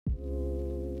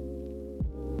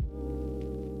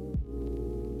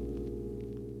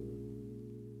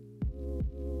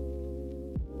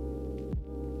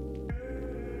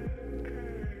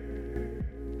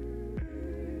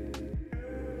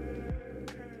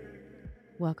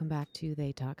Welcome back to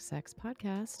They Talk Sex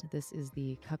podcast. This is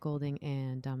the Cuckolding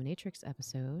and Dominatrix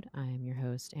episode. I am your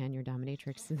host and your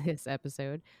dominatrix in this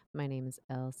episode. My name is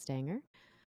Elle Stanger.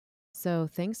 So,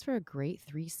 thanks for a great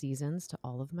 3 seasons to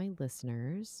all of my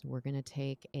listeners. We're going to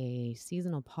take a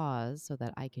seasonal pause so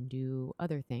that I can do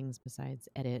other things besides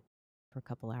edit for a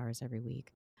couple hours every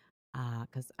week.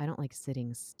 Because I don't like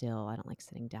sitting still. I don't like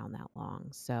sitting down that long.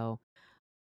 So,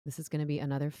 this is going to be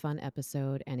another fun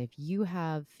episode. And if you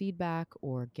have feedback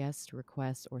or guest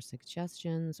requests or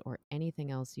suggestions or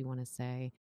anything else you want to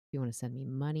say, if you want to send me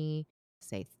money,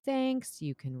 say thanks,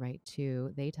 you can write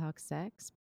to They Talk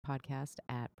Sex podcast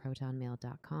at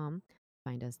protonmail.com.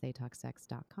 Find us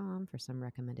theytalksex.com for some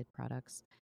recommended products.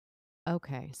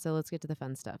 Okay, so let's get to the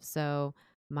fun stuff. So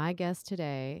my guest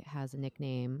today has a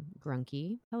nickname,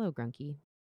 Grunky. Hello, Grunky.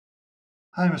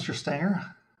 Hi, Mr. Stanger.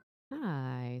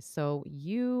 Hi. So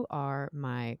you are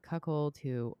my cuckold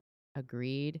who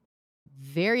agreed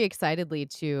very excitedly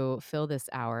to fill this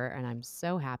hour, and I'm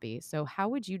so happy. So, how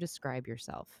would you describe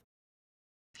yourself?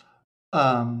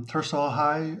 First of all,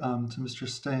 hi to Mr.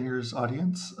 Stanger's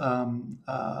audience.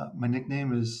 My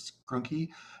nickname is Grunky,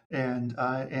 and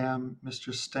I am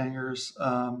Mr. Stanger's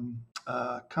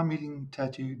cum-eating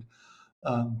tattooed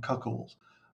cuckold.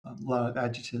 A lot of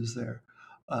adjectives there.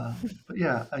 But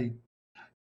yeah, I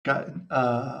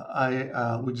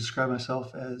would describe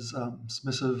myself as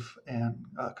submissive and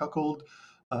cuckold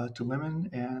to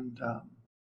women, and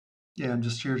yeah, I'm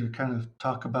just here to kind of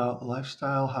talk about the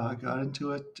lifestyle, how I got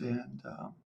into it, and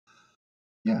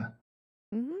yeah,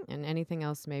 And anything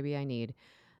else maybe I need.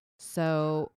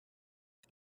 So,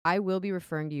 I will be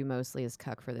referring to you mostly as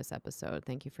Cuck for this episode.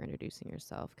 Thank you for introducing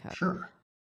yourself, Cuck. sure.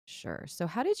 Sure. So,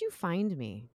 how did you find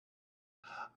me?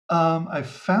 I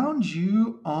found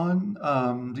you on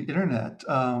the internet.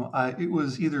 It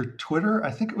was either Twitter.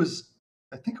 I think it was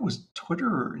Twitter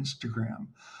or Instagram.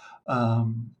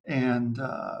 And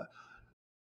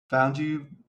found you,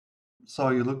 saw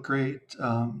you look great.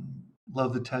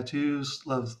 Love the tattoos.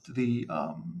 Loved the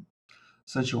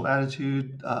sensual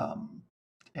attitude.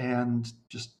 And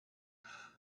just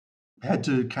had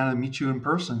to kind of meet you in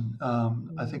person.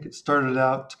 I think Mhm. it started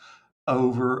out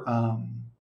over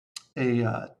a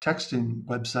texting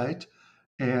website,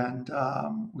 and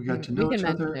we got to We know can each mention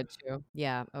other. it too.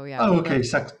 Yeah. Oh, yeah. Oh, We love, okay.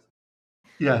 Sex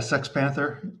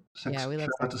Panther. yeah, we love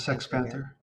Shout out Sex to Sex Panther here.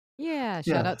 Panther. Yeah,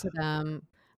 shout Yeah. out to them.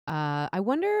 I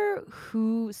wonder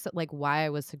like why I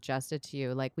was suggested to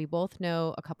you. Like we both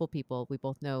know a couple people. We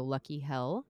both know Lucky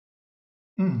Hell,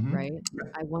 Hmm. right?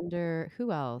 I wonder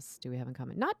who else do we have in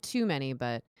common? Not too many,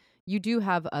 but you do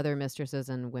have other mistresses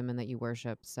and women that you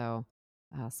worship. So,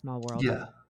 small world. Yeah.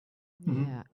 Hmm.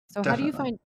 Yeah. So, how do you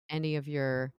Definitely. find any of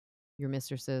your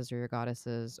mistresses or your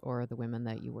goddesses or the women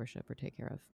that you worship or take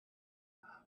care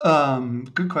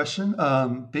of? Good question.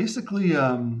 Basically,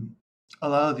 a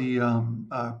lot of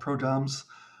the pro doms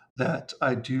that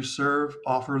I do serve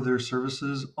offer their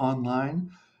services online,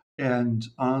 and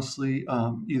honestly,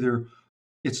 either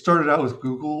it started out with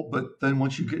Google, but then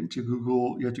once you get into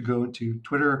Google, you have to go into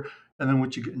Twitter, and then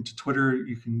once you get into Twitter,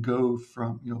 you can go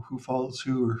from who follows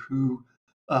who or who.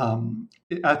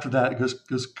 After that, it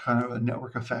goes kind of a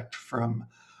network effect from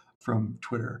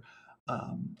Twitter.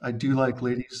 I do like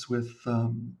ladies with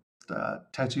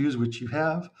tattoos, which you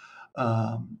have,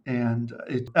 and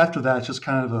after that, it's just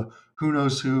kind of a who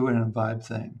knows who and a vibe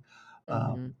thing.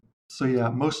 Mm-hmm. So yeah,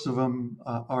 most of them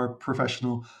are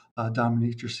professional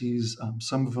dominatrices.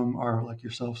 Some of them are like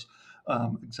yourselves,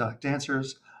 exotic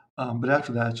dancers. But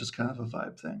after that, it's just kind of a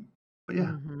vibe thing. But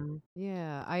yeah,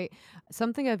 Yeah, I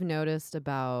something I've noticed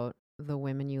about the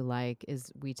women you like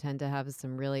is we tend to have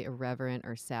some really irreverent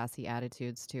or sassy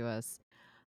attitudes to us.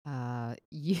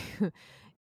 You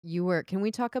you were. Can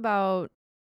we talk about?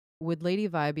 Would Lady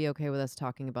Vi be okay with us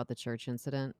talking about the church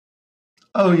incident?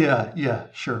 oh yeah, yeah,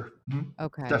 sure. Mhm.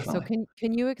 Okay, so Definitely.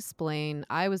 can you explain?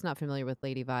 I was not familiar with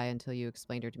Lady Vi until you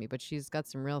explained her to me, but she's got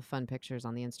some real fun pictures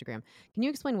on the Instagram. Can you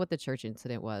explain what the church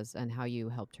incident was and how you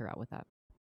helped her out with that?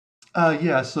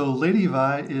 Yeah, so Lady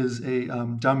Vi is a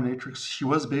dominatrix. She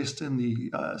was based in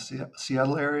the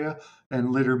Seattle area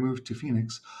and later moved to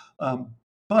Phoenix.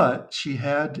 But she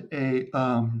had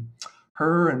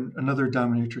her and another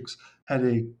dominatrix had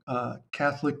a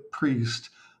Catholic priest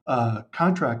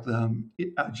contract them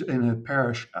in a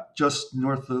parish just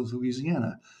north of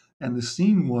Louisiana. And the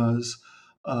scene was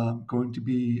going to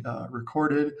be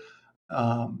recorded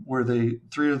where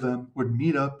three of them would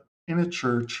meet up in a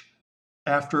church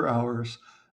after hours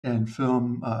and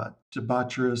film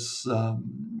debaucherous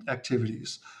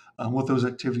activities. What those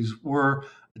activities were,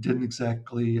 I didn't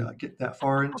exactly get that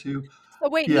far into. So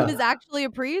wait, he Yeah, was actually a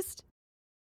priest?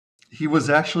 He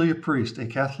was actually a priest, a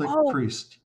Catholic Oh,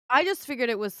 priest. I just figured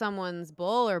it was someone's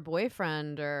bull or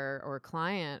boyfriend or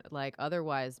client, like,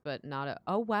 otherwise, but not a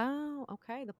oh, wow,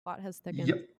 okay, the plot has thickened.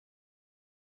 Yep.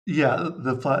 Yeah,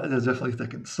 the plot is definitely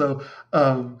thickened. So,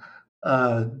 um,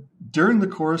 uh, during the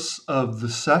course of the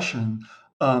session,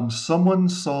 someone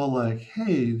saw like,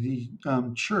 "Hey, the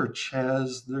church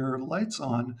has their lights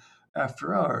on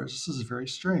after hours. This is very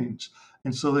strange."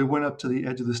 And so they went up to the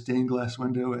edge of the stained glass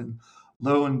window, and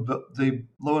lo and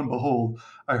behold,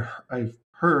 I've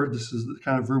heard this is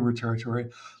kind of rumor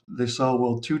territory. They saw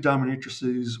well two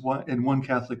dominatrices, one and one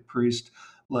Catholic priest,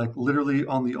 like literally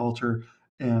on the altar,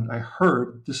 and I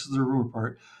heard this is the rumor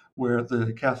part where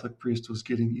the Catholic priest was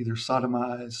getting either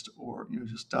sodomized or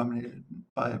just dominated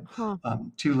by Huh.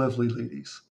 two lovely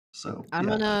ladies. So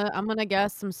yeah, I'm gonna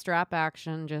guess some strap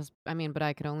action, just I mean, but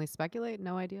I could only speculate,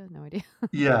 no idea, no idea.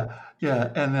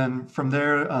 yeah. And then from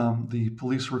there, the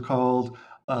police were called.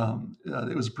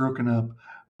 It was broken up.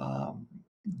 Um,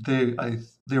 they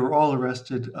were all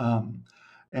arrested,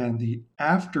 and the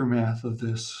aftermath of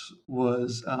this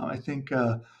was I think.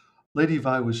 Lady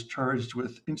Vi was charged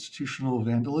with institutional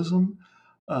vandalism.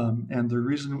 And the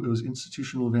reason it was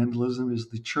institutional vandalism is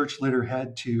the church later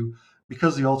had to,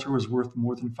 because the altar was worth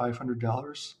more than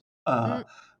 $500, Mm.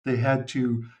 they had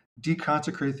to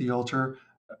deconsecrate the altar,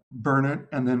 burn it,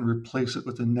 and then replace it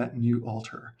with a net new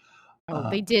altar. Oh,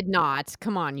 they Um, did not.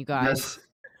 Come on, you guys.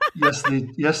 yes,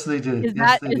 yes, they did. Is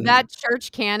Yes, that they is did. that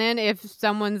church canon? If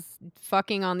someone's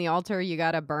fucking on the altar, you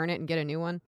gotta burn it and get a new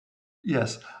one?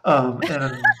 Yes.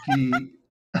 And he,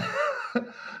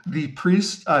 the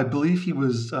priest, I believe he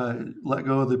was let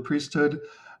go of the priesthood.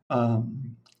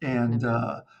 I can And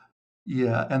imagine.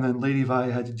 yeah, and then Lady Vi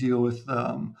had to deal with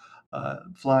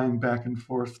flying back and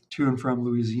forth to and from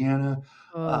Louisiana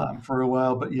Oh. for a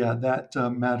while. But yeah, that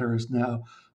matter is now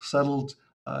settled.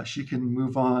 She can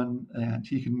move on, and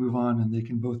he can move on, and they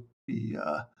can both be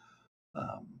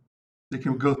um, they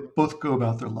can go Mhm, both go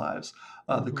about their lives.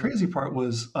 The mhm. crazy part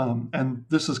was, and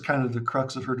this is kind of the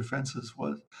crux of her defenses,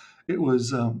 was it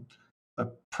was a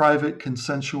private,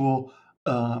 consensual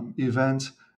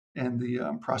event, and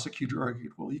the prosecutor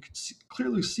argued, well, you could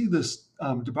clearly see this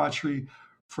debauchery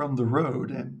from the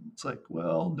road, and it's like,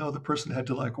 well, no, the person had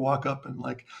to like walk up and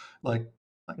like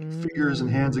fingers and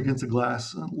hands Mm, against the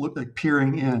glass and look like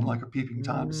peering in like a peeping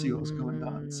tom to see what was going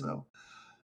on. mm. So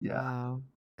yeah. Wow.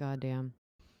 Goddamn.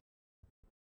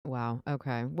 Wow,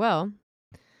 okay. Well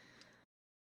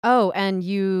oh, and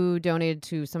you donated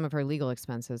to some of her legal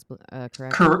expenses,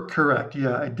 correct? Correct.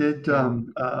 Yeah, I did. Yeah.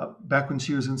 Back when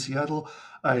she was in Seattle,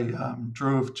 I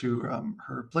drove to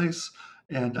her place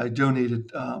and I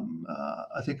donated.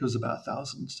 I think it was about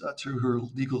 $1,000 to her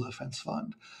legal defense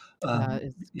fund. That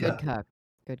is good Yeah, cook.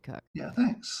 Good cook. yeah.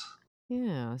 Thanks.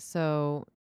 Yeah, so,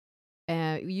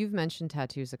 you've mentioned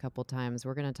tattoos a couple times.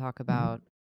 We're gonna talk Mhm, about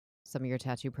some of your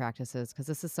tattoo practices because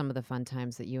this is some of the fun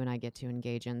times that you and I get to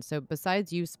engage in. So,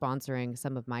 besides you sponsoring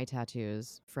some of my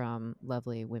tattoos from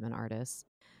lovely women artists,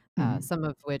 mhm.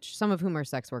 some of whom are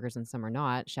sex workers and some are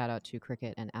not, shout out to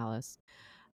Cricket and Alice.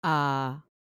 Uh,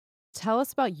 Tell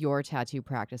us about your tattoo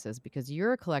practices because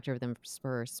you're a collector of them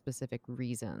for specific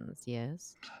reasons,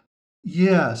 yes?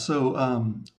 Yeah. So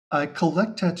I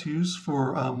collect tattoos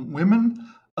for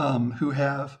women who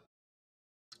have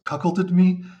cuckolded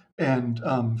me and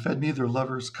fed me their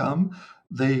lovers cum.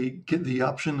 They get the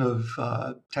option of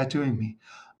tattooing me.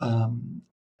 Um,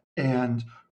 and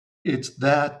it's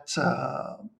that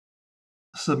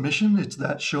submission, it's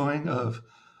that showing of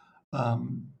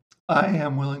um, I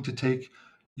am willing to take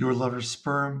your lover's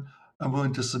sperm. I'm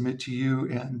willing to submit to you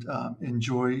and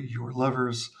enjoy your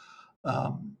lover's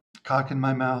cock in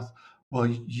my mouth while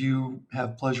you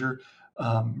have pleasure.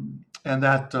 And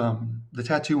that the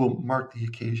tattoo will mark the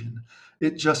occasion.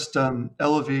 It just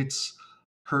elevates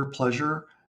her pleasure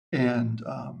and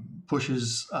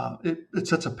pushes, it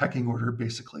sets a pecking order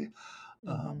basically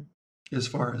um, Mhm. as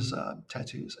far as Mhm.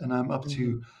 tattoos. And I'm up Mhm.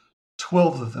 to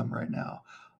 12 of them right now.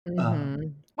 Um,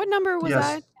 Mhm. What number was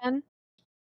I? yes. 10?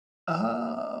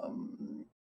 Um,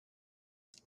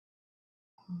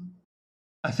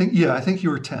 I think you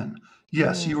were 10.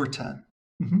 Yes, Yeah. you were 10.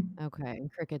 Mhm. Okay,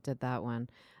 and Cricket did that one.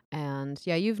 And,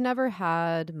 yeah, you've never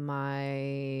had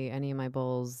any of my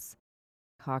bulls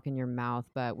cock in your mouth,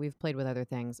 but we've played with other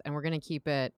things, and we're gonna keep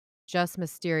it just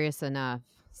mysterious enough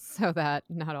so that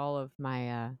not all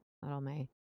my,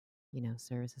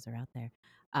 services are out there.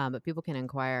 But people can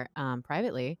inquire,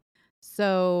 privately.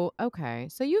 So, okay,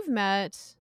 so you've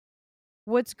met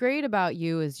what's great about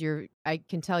you is I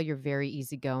can tell you're very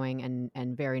easygoing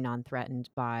and very non-threatened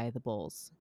by the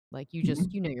bulls. Like, you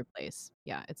Mhm. know your place.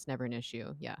 Yeah, it's never an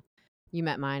issue. Yeah. you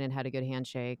met mine and had a good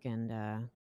handshake, and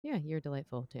yeah, you're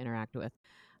delightful to interact with.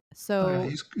 Oh yeah, So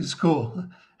he's cool.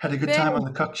 Had a good time on very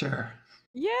the cuck chair.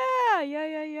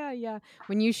 yeah.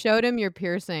 When you showed him your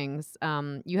piercings,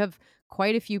 you have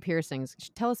quite a few piercings.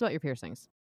 Tell us about your piercings.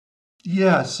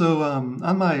 Yeah, so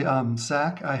on my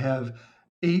sack, I have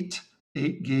eight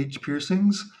gauge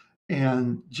piercings,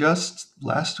 and just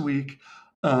last week,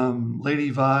 Lady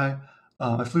Vi,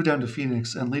 I flew down to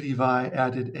Phoenix, and Lady Vi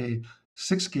added a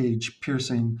 6 gauge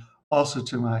piercing also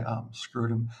to my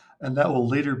scrotum, and that will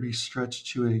later be stretched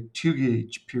to a 2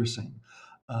 gauge piercing.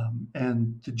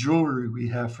 And the jewelry we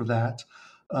have for that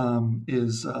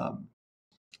is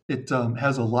it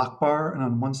has a lock bar, and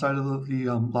on one side of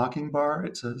the locking bar,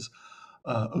 it says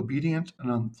obedient,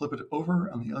 and on flip it over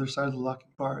on the other side of the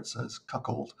locking bar, it says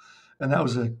cuckold. And that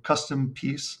was a custom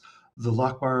piece. The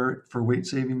lock bar for weight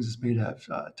savings is made out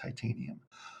of titanium.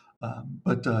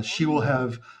 But she will Oh.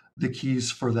 have the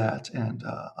keys for that, and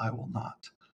I will not.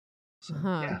 So,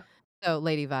 Uh-huh. yeah, So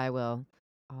Lady Vi will.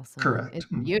 Awesome. correct. It's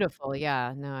beautiful.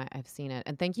 Yeah, no, I've seen it.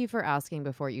 And thank you for asking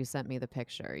before you sent me the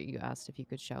picture. You asked if you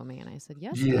could show me, and I said,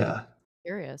 "Yes, please." Yeah.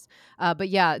 Curious. But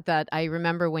yeah, that I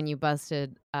remember when you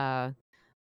busted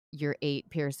your 8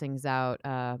 piercings out,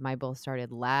 my bull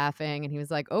started laughing and he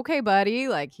was like, "Okay, buddy."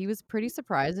 Like he was pretty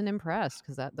surprised and impressed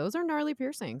because that those are gnarly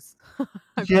piercings.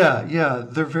 I Yeah, yeah,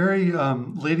 they're very,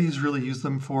 ladies really use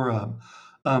them for,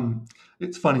 um,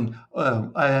 it's funny,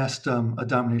 I asked, a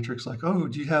dominatrix like, "Oh,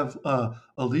 do you have,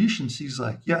 a leash?" And she's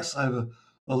like, "Yes, I have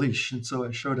a leash." And so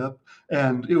I showed up,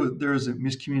 and there was a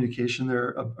miscommunication there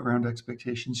around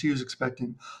expectations. She was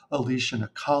expecting a leash and a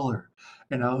collar,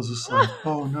 and I was just like,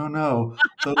 "Oh, no, no,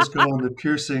 those go on the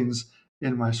piercings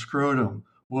in my scrotum.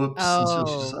 Whoops." And so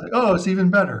she's Oh. like, "Oh, it's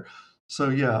even better." So,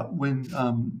 yeah,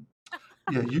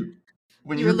 yeah,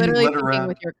 when You were you're being literally led thinking around,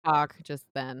 with your cock just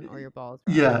then, or your balls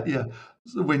rather. yeah, yeah.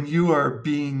 So when you are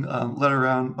being led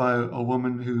around by a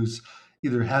woman who's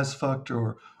either has fucked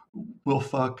or will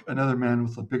fuck another man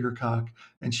with a bigger cock,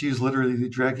 and she's literally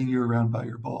dragging you around by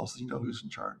your balls, you know who's in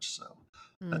charge. So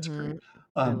that's great. Mhm.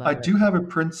 I I love it. do have a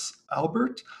Prince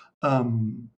Albert,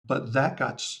 but that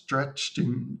got stretched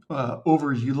and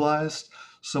overutilized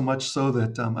so much so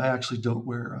that I actually don't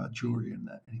wear jewelry in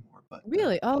that anymore. But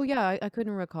Really? Oh, yeah, I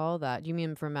couldn't recall that. Do you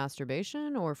mean from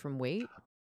masturbation or from weight?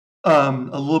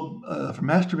 A little for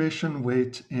masturbation,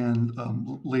 weight, and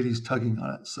ladies tugging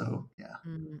on it. So yeah.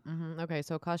 Mhm. Okay,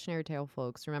 so cautionary tale,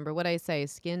 folks. Remember what I say,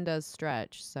 skin does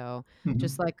stretch. So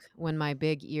just Mhm. like when my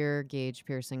big ear gauge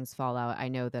piercings fall out, I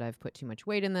know that I've put too much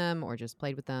weight in them or just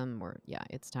played with them or yeah,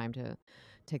 it's time to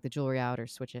take the jewelry out or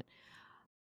switch it.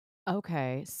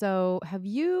 Okay, so have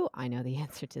you I know the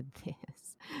answer to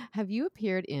this. Have you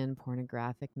appeared in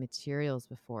pornographic materials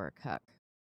before, Cuck?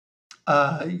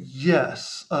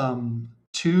 Yes,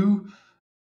 two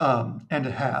and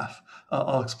a half.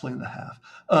 I'll explain the half.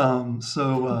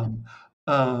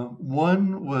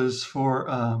 One was for,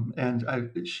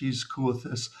 and she's cool with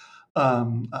this,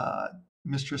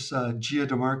 Mistress Gia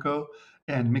DeMarco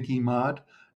and Mickey Maud.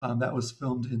 That was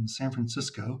filmed in San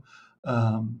Francisco. We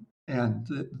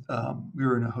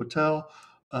were in a hotel.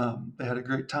 They had a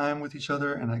great time with each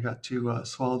other, and I got to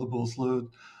swallow the bull's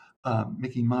load.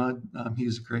 Mickey Maud,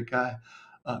 he's a great guy,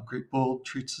 great bull,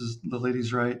 treats the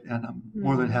ladies right, and I'm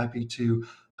more than Mhm. happy to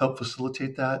help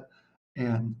facilitate that.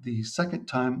 And the second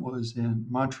time was in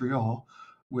Montreal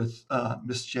with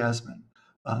Miss Jasmine.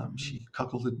 Mhm. She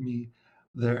cuckolded me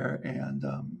there, and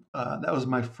that was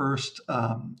my first.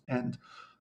 And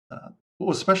What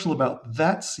was special about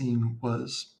that scene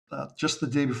was just the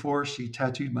day before she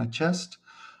tattooed my chest.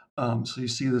 So you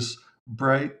see this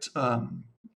bright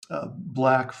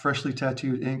black, freshly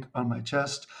tattooed ink on my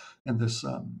chest and this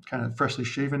kind of freshly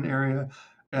shaven area.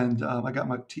 And I got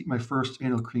my first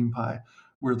anal cream pie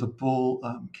where the bull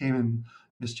came in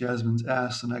Miss Jasmine's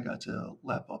ass, and I got to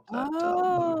lap up that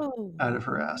load Oh. out of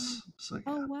her Wow. ass. So Oh,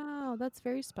 yeah, wow, that's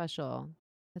very special.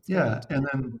 That's very yeah. And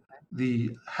intimate. then Okay.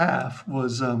 the half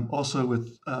was also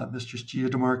with Mistress Gia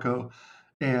DeMarco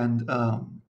and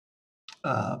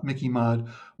Mickey Mod,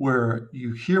 where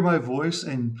you hear my voice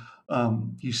and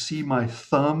you see my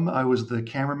thumb. I was the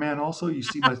cameraman also. You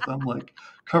see my thumb like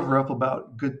cover up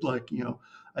about good, like,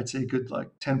 I'd say good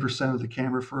like 10% of the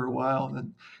camera for a while. And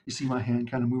then you see my hand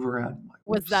kind of move around. I'm like,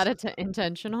 Was that whoops.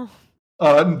 intentional?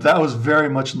 That was very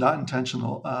much not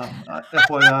intentional.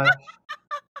 FYI,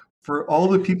 for all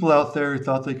the people out there who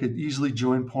thought they could easily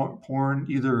join porn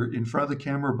either in front of the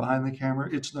camera or behind the camera,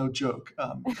 it's no joke.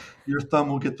 Your thumb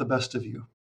will get the best of you.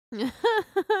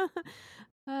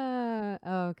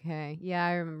 Okay. Yeah,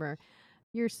 I remember.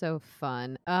 You're so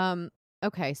fun.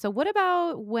 Okay, so what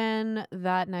about when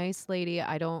that nice lady,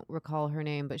 I don't recall her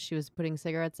name, but she was putting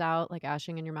cigarettes out, like,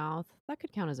 ashing in your mouth? That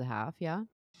could count as a half, yeah?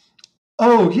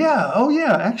 Oh,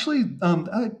 yeah, actually,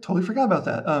 I totally forgot about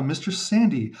that. Mistress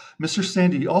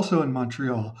Sandy, also in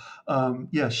Montreal.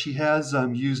 Yeah, she has,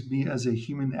 used me as a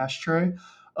human ashtray,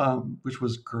 which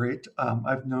was great.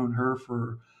 I've known her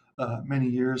for, many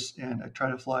years, and I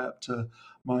try to fly up to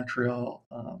Montreal,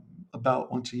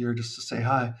 about once a year just to say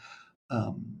hi.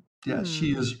 Yeah,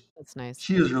 Hmm, that's nice.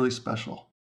 she is really special.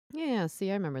 Yeah, see,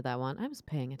 I remember that one. I was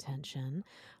paying attention.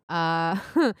 Uh,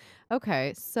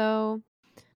 okay, so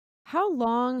how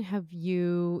long have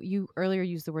you earlier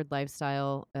used the word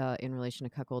lifestyle, in relation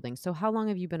to cuckolding. So how long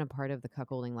have you been a part of the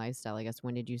cuckolding lifestyle? I guess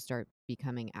when did you start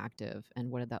becoming active,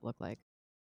 and what did that look like?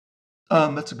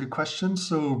 That's a good question.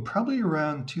 So probably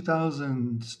around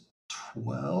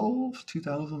 2012,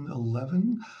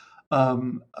 2011,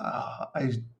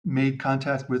 I made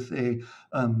contact with a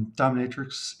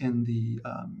dominatrix in the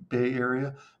Bay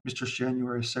Area, Mistress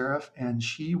January Seraph, and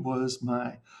she was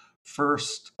my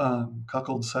first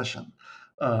cuckold session.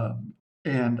 Um,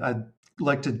 and I'd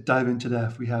like to dive into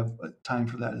that if we have time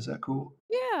for that. Is that cool?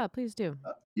 Yeah, please do.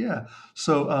 Yeah.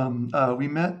 So we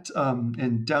met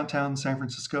in downtown San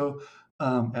Francisco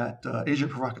at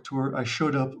Agent Provocateur. I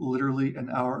showed up literally an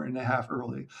hour and a half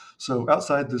early. So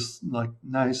outside this like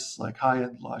nice like high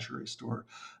end lingerie store,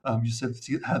 you said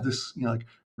had this like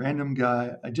random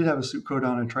guy. I did have a suit coat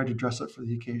on. I tried to dress up for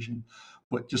the occasion,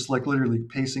 but just like literally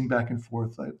pacing back and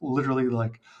forth. I literally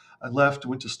like I left,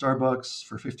 went to Starbucks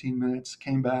for 15 minutes,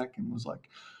 came back, and was like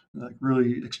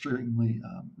really extremely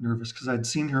nervous because I'd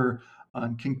seen her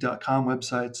on kink.com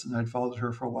websites and I'd followed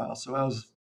her for a while. So I was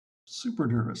super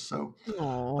nervous. So,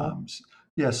 Oh. um,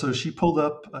 yeah, so she pulled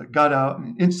up, got out,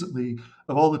 and instantly,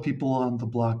 of all the people on the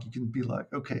block, you can be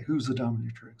like, okay, who's the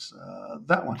dominatrix?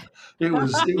 That one. It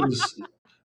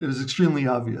was extremely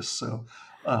obvious. So,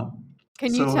 um,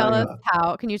 Can you so tell I, us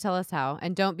how? Can you tell us how?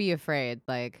 And don't be afraid,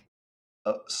 like.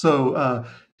 so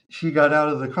she got out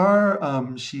of the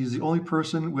car. She's the only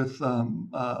person with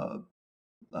uh,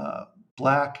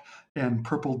 black and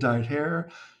purple dyed hair.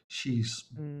 She's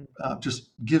Mm,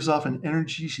 just gives off an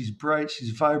energy. She's bright.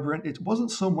 She's vibrant. It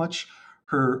wasn't so much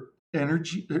her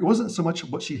energy. It wasn't so much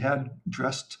what she had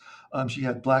dressed. She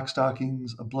had black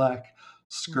stockings, a black mhm.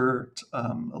 skirt,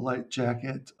 a light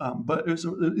jacket, but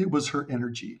it was her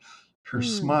energy, her Mm,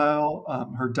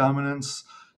 smile, her dominance.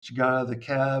 She got out of the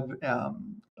cab,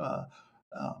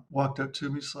 walked up to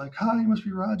me. She's like, "Hi, you must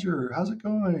be Roger. How's it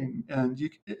going?" And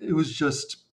it was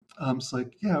just, it's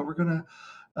like, "Yeah, we're gonna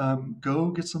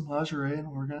go get some lingerie, and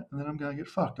and then I'm gonna get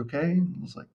fucked, okay?" And I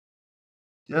was like,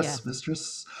 "Yes, yes.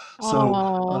 mistress." So,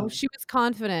 Oh, she was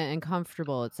confident and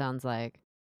comfortable, it sounds like.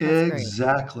 That's great.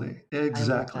 exactly, I love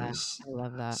exactly. that. I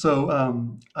love that.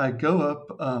 So, I go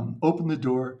up, open the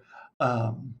door,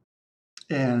 um,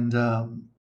 and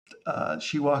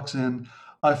she walks in.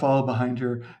 I follow behind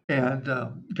her. And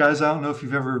guys, I don't know if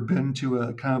you've ever been to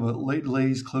a kind of a late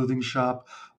ladies clothing shop.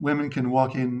 Women can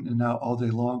walk in and out all day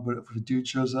long, but if a dude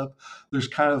shows up, there's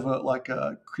kind of like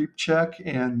a creep check,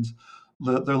 and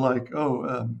they're like,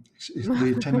 "Oh,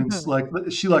 the attendants like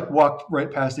she like walked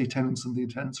right past the attendants, and the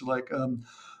attendants are like,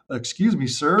 "Excuse me,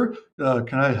 sir,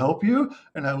 can I help you?"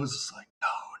 And I was just like, "No,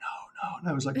 no, no," and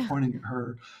I was like pointing at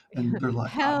her, and they're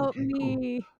like, "Oh, Help okay, cool."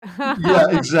 me. Yeah,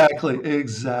 exactly,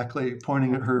 exactly,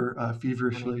 pointing at That's her, funny.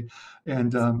 feverishly, That's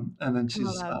and then I'm she's,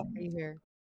 allowed to be here.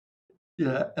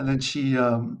 yeah, and then she,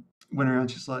 went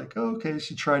around, she's like, "Oh, okay,"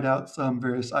 she tried out some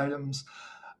various items,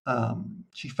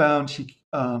 she found she,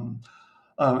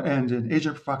 and in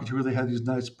Agent Provocateur, they had these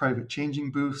nice private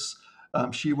changing booths.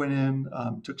 She went in,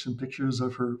 took some pictures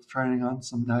of her trying on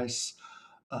some nice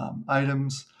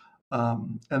items.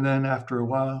 And then after a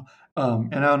while,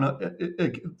 and I don't know,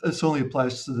 this only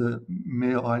applies to the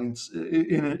male audience.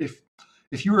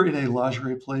 If you were in a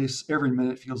lingerie place, every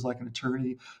minute feels like an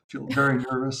eternity. Feel very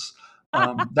nervous.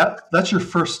 That's your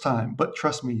first time, but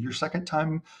trust me, your second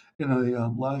time in a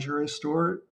lingerie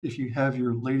store, if you have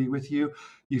your lady with you,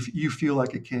 you feel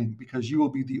like a king because you will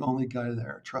be the only guy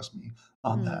there. Trust me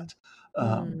on Mm, that.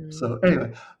 mm. So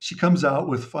anyway, she comes out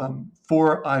with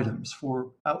four items,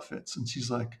 four outfits, and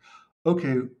she's like,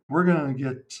 "Okay, we're gonna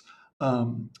get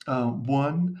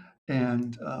one,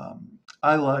 and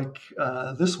I like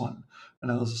this one."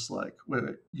 And I was just like, "Wait,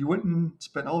 you went and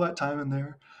spent all that time in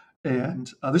there, and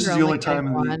this You're is the only only getting time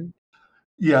in the one.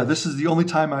 yeah, this is the only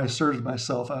time I asserted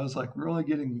myself." I was like, "We're only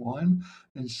getting one,"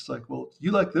 and she's like, "Well,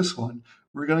 you like this one.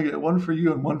 We're gonna get one for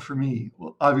you and one for me."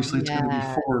 Well, obviously, it's gonna be Yeah,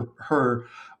 for her,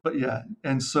 but yeah.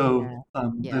 And so yeah,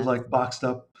 they yes. like boxed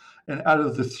up, and out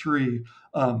of the three,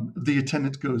 the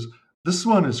attendant goes, this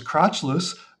one is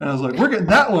crotchless. And I was like, we're getting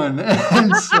that one.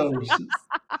 And so,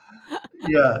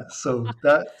 yeah, so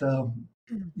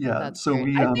yeah, That's so great.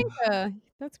 we, I think,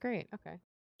 that's great. Okay.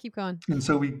 Keep going. and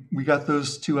so we got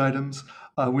those two items.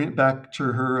 Went back to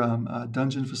her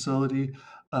dungeon facility,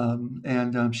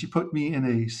 and she put me in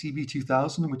a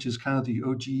CB2000, which is kind of the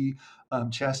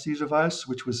OG chastity device,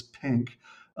 which was pink,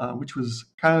 which was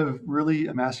kind of really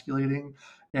emasculating,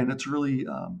 and it's really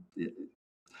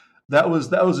that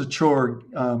was a chore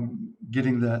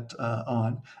getting that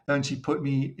on. And she put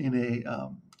me in a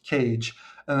cage,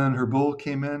 and then her bull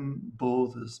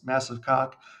with this massive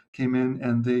cock, came in,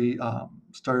 and they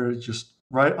started just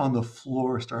right on the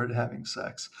floor, started having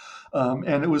sex.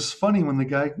 And it was funny when the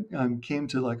guy came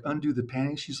to like undo the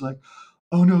panties. She's like,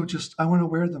 "Oh no, just I want to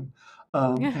wear them,"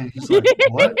 and he's like,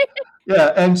 "What?"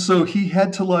 Yeah, and so he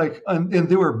had to like, and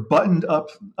they were buttoned up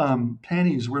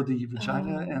panties where the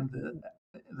vagina Oh, and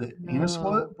the anus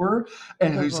no. were,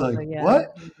 and The he's like, vulva, yeah.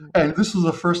 "What?" And this was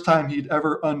the first time he'd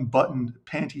ever unbuttoned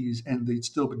panties, and they'd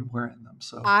still been wearing them.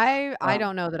 So, I um,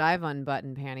 don't know that I've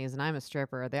unbuttoned panties, and I'm a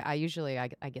stripper.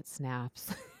 I get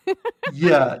snaps.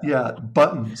 yeah, yeah,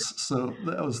 buttons. So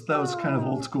that was kind of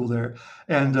old Oh, school there.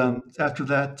 And that's funny. after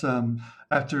that,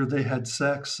 after they had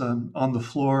sex on the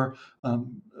floor,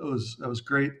 it was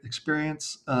great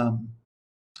experience.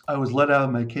 I was let out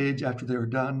of my cage after they were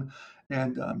done,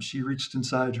 and she reached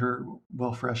inside her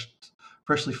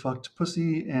freshly fucked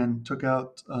pussy and took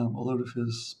out a load of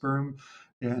his sperm.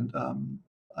 And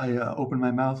I opened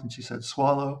my mouth, and she said,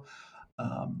 "Swallow."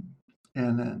 Um,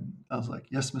 and then I was like,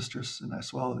 "Yes, mistress." And I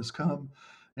swallowed his cum.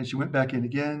 And she went back in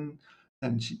again,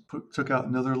 and she took out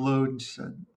another load, and she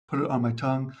said, "Put it on my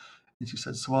tongue." And she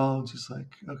said, "Swallow." And she's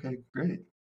like, "Okay, great.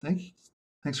 Thank you.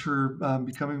 Thanks for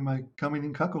becoming my coming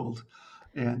in cuckold."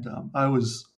 And I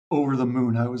was over the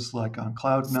moon. I was like on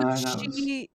cloud So nine. I was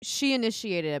she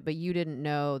initiated it, but you didn't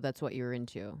know that's what you were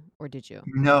into, or did you?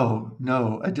 No,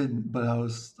 no, I didn't, but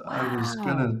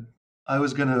Wow. I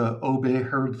was gonna obey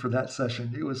her for that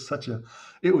session. It was such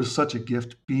a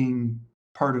gift being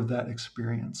part of that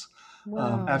experience.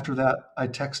 Wow. After that, I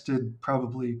texted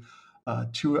probably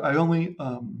two. I only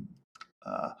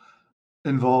uh,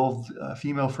 involved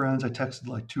female friends. I texted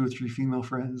like two or three female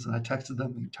friends, and I texted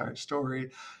them the entire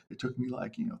story. It took me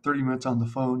like 30 minutes on the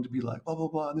phone to be like blah blah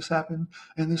blah. And this happened,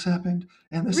 and this happened,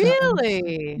 and this happened.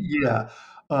 Really? Yeah,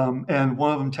 and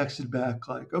one of them texted back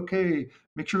like, "Okay,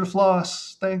 make sure to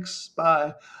floss. Thanks,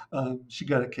 bye." She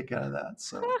got a kick out of that.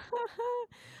 So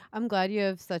I'm glad you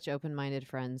have such open-minded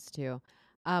friends too.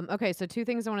 Okay, so 2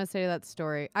 things I wanna say to that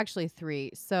story. Actually,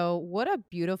 3. So, what a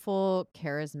beautiful,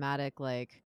 charismatic,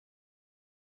 like,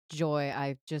 joy.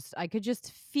 I could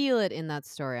just feel it in that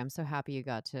story. I'm so happy you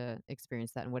got to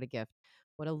experience that, and what a gift.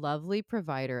 What a lovely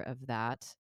provider of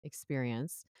that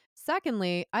experience.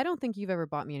 Secondly, I don't think you've ever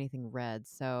bought me anything red,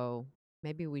 so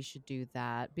maybe we should do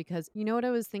that, because you know what I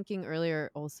was thinking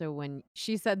earlier also when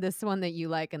she said this one that you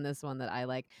like and this one that I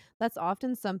like. That's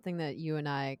often something that you and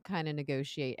I kind of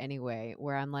negotiate anyway,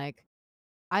 where I'm like,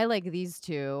 I like these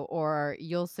 2, or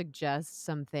you'll suggest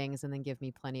some things and then give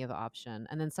me plenty of option,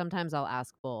 and then sometimes I'll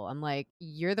ask full. I'm like,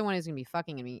 "You're the one who's gonna be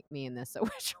fucking me in this, so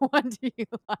which one do you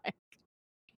like?"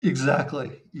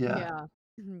 exactly, yeah. Yeah.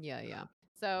 Yeah, yeah.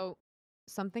 So,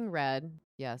 something red,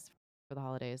 yes, for the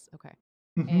holidays, okay.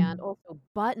 And Hmm. also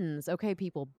buttons, okay,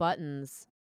 people, buttons.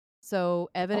 So,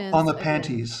 On evidence the again,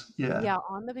 panties, yeah. yeah,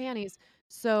 on the panties.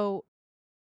 So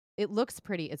it looks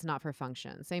pretty, it's not for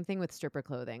function. Same thing with stripper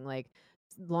clothing, like,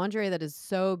 lingerie that is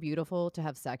so beautiful to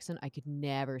have sex in, I could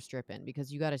never strip in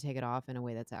because you gotta take it off in a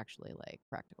way that's actually, like,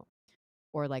 practical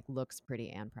or, like, looks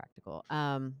pretty and practical.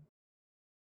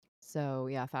 So,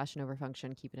 yeah, fashion over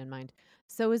function, keep it in mind.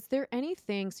 So, is there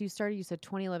anything so you said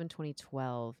 2011,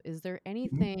 2012. Is there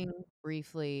Mhm. anything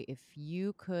briefly, if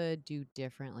you could do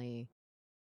differently,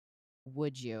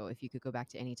 would you, if you could go back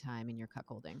to any time in your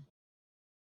cuckolding?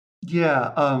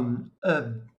 Yeah,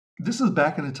 this is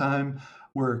back in a time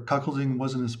where cuckolding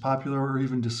wasn't as popular or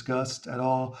even discussed at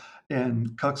all, and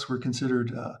cucks were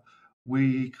considered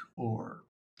weak or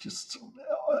just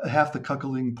half the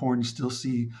cuckolding porn you still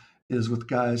see is with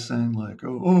guys saying like,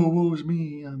 "Oh, woe is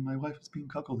me, my wife is being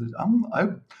cuckolded."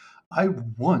 I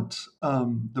want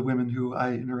the women who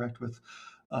I interact with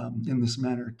in this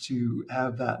manner to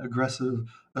have that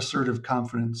aggressive, assertive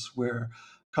confidence where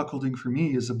cuckolding for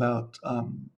me is about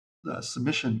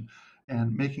submission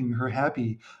and making her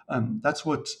happy. That's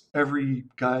what every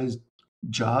guy's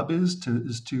job is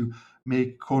to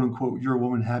make quote unquote your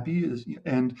woman happy.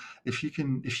 And if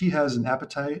she has an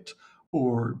appetite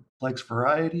or likes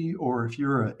variety, or if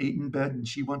you're a 8 in bed and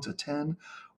she wants a 10,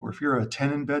 or if you're a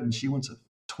 10 in bed and she wants a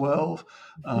 12,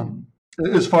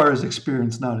 as far as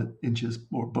experience, not in inches,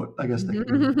 or but I guess they could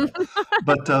go either way.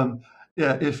 But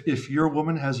yeah, if your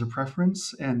woman has a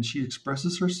preference and she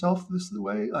expresses herself this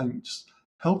way, I mean, just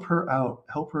help her out,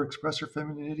 help her express her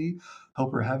femininity,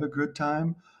 help her have a good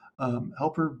time,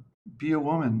 help her be a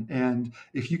woman. And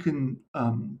if you can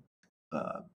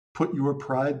uh, put your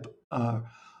pride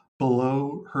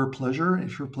below her pleasure,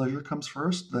 if her pleasure comes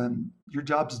first, then your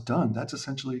job's done. That's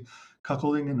essentially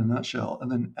cuckolding in a nutshell.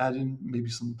 And then add in maybe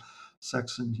some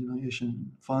sex and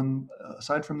humiliation fun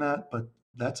aside from that, but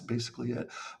that's basically it.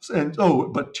 And oh,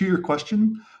 but to your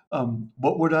question,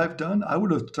 what would I have done? I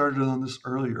would have started on this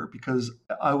earlier because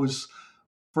I was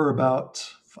for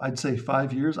about, I'd say,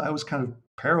 5 years, I was kind of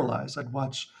paralyzed. I'd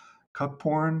watch cuck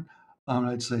porn.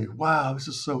 I'd say, "Wow, this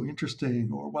is so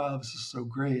interesting," or "Wow, this is so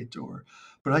great," or,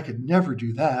 but I could never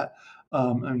do that.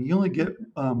 I mean, you only get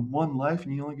one life,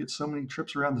 and you only get so many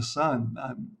trips around the sun.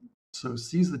 So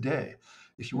seize the day.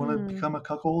 If you want to Mm. become a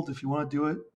cuckold, if you want to do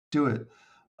it, do it.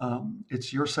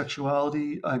 It's your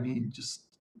sexuality. I mean, just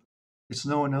it's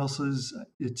no one else's.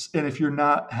 It's and if you're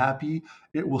not happy,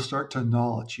 it will start to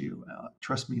gnaw at you.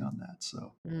 Trust me on that.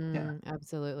 So yeah.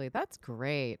 Absolutely. That's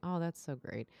great. Oh, that's so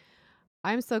great.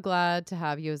 I'm so glad to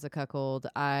have you as a cuckold.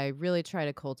 I really try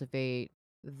to cultivate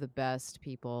the best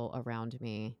people around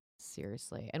me,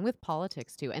 seriously, and with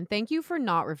politics too. And thank you for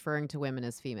not referring to women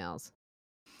as females.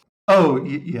 Oh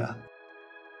yeah.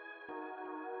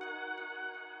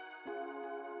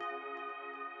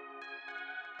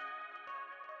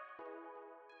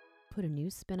 Put a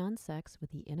new spin on sex with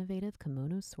the innovative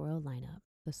Kimono Swirl lineup.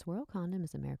 The Swirl condom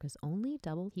is America's only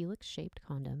double helix shaped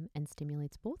condom and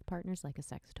stimulates both partners like a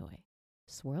sex toy.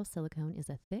 Swirl silicone is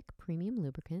a thick, premium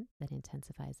lubricant that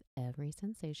intensifies every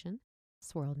sensation.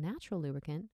 Swirl natural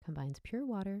lubricant combines pure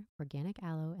water, organic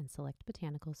aloe, and select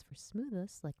botanicals for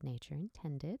smoothest like nature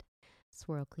intended.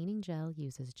 Swirl cleaning gel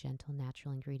uses gentle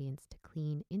natural ingredients to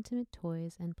clean intimate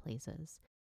toys and places.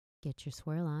 Get your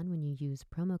swirl on when you use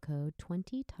promo code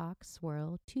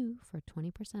 20TalkSwirl2 for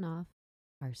 20% off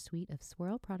our suite of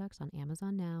swirl products on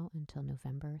Amazon now until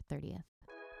November 30th.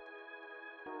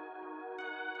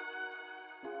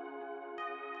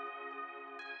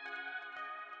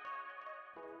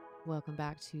 Welcome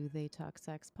back to They Talk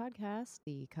Sex podcast,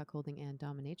 the Cuckolding and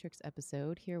Dominatrix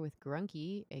episode, here with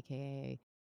Grunky, aka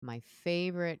my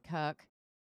favorite cuck.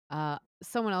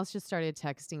 Someone else just started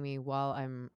texting me while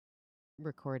I'm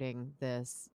recording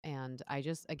this, and I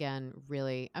just, again,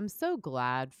 really, I am so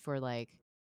glad for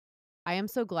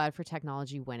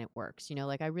technology when it works.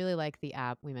 Like I really like the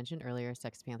app we mentioned earlier,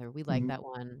 Sex Panther. We like Mhm. that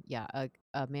one. Yeah,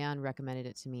 a man recommended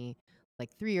it to me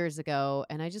like 3 years ago,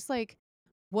 and I just like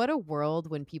what a world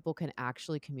when people can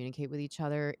actually communicate with each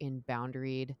other in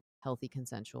boundaried, healthy,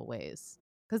 consensual ways.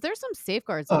 Because there's some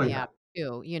safeguards Oh on the yeah. app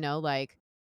too. Like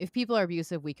if people are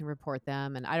abusive, we can report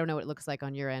them. And I don't know what it looks like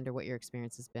on your end or what your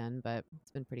experience has been, but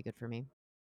it's been pretty good for me.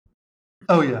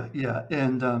 Oh yeah, yeah,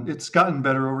 and it's gotten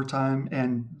better over time.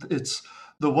 And it's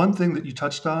the one thing that you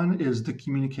touched on is the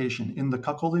communication in the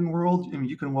cuckolding world. I mean,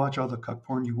 you can watch all the cuck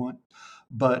porn you want,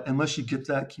 but unless you get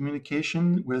that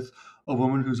communication with a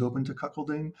woman who's open to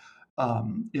cuckolding,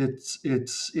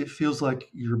 it feels like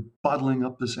you're bottling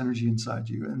up this energy inside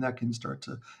you, and that can start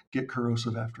to get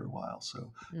corrosive after a while.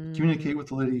 So communicate Mm. with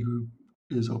the lady who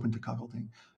is open to cuckolding.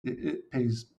 It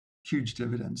pays huge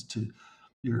dividends to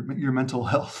your mental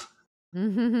health.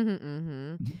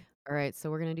 Mhm. All right, so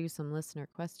we're going to do some listener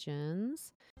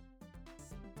questions.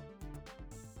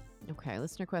 Okay,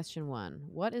 listener question 1.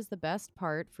 What is the best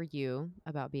part for you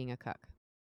about being a cuck?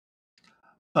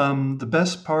 The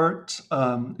best part,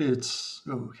 it's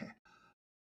okay.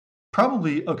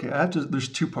 Probably okay. I have to. There's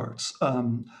two parts.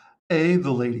 The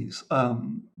ladies,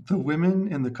 the women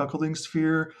in the cuckolding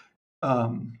sphere.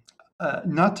 Um,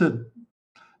 not to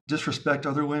disrespect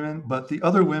other women, but the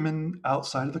other women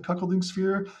outside of the cuckolding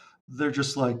sphere, they're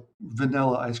just like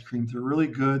vanilla ice cream. They're really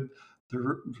good.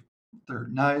 They're they're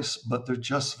nice, but they're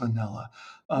just vanilla.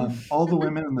 All the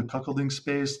women in the cuckolding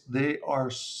space, they're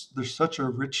such a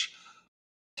rich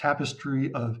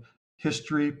tapestry of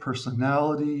history,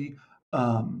 personality,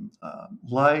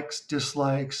 likes,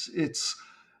 dislikes. It's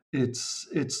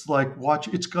like watch.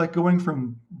 It's like going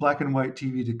from black and white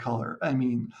TV to color. I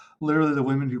mean, literally, the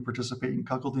women who participate in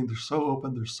cuckolding, they're so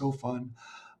open, they're so fun.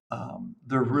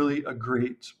 They're really a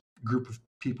great group of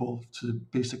people to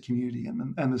basic community.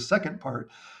 And the second part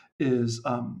is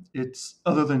it's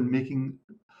other than making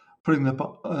putting them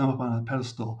up on a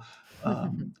pedestal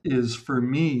is for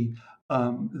me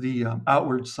the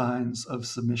outward signs of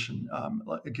submission.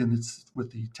 Again, it's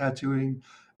with the tattooing,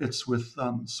 it's with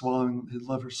swallowing the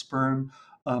lover's sperm.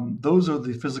 Those are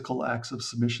the physical acts of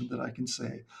submission that I can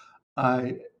say.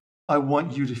 I I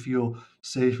want you to feel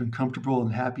safe and comfortable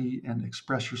and happy and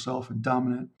express yourself and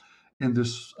dominant in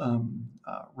this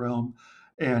realm.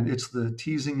 And it's the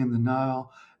teasing and the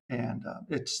denial, and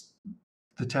it's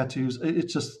the tattoos.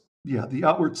 It's just, yeah, the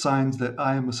outward signs that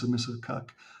I am a submissive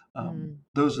cuck. Mm.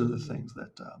 Those are the Mhm. things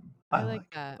that I I like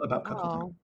like that. about cuckolding.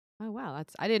 Oh. Oh, wow,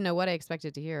 that's I didn't know what I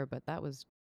expected to hear, but that was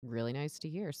really nice to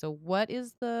hear. So what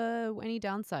is the any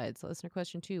downsides? Listener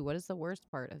question 2, what is the worst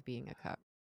part of being a cuck?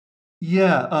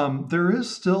 Yeah, there is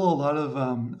still a lot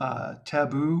of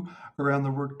taboo around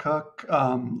the word cuck.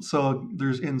 So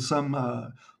there's in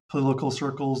some political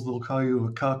circles, they'll call you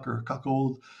a cuck or a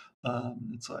cuckold.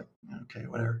 It's like, okay,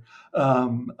 whatever.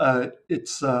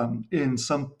 It's in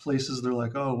some places they're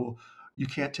like, oh, well, you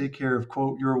can't take care of,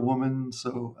 quote, you're a woman.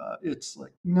 So it's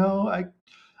like, no, I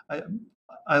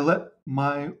I let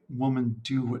my woman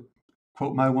do what,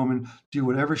 quote, my woman do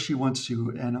whatever she wants to,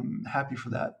 and I'm happy for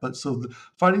that. But so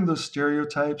fighting those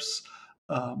stereotypes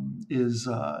is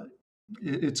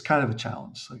it's kind of a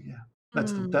challenge. So yeah,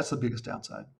 Mm. that's the biggest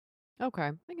downside.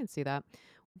 Okay, I can see that.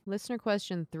 Listener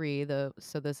question 3,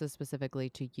 so this is specifically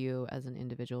to you as an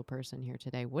individual person here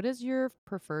today. What is your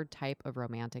preferred type of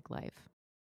romantic life?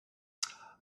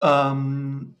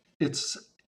 It's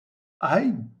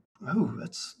I oh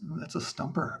that's a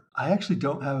stumper. I actually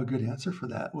don't have a good answer for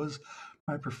that. Was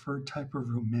my preferred type of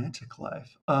romantic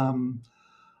life?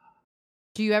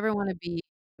 Do you ever wanna be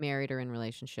married or in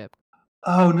relationship?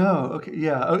 Oh, no, okay,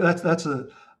 yeah, oh, that's a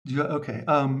yeah, okay,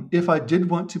 if I did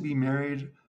want to be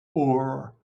married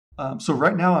or so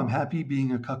right now I'm happy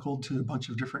being a cuckold to a bunch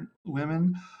of different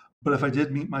women, but if I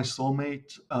did meet my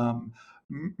soulmate,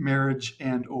 marriage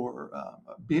and or,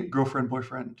 be girlfriend,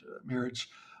 boyfriend, marriage,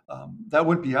 that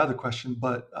wouldn't be out of the question,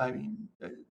 but I mean,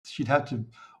 she'd have to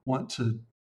want to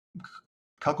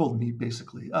cuckold me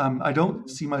basically. I don't Mm.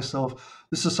 see myself.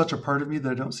 This is such a part of me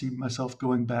that I don't see myself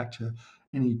going back to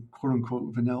any quote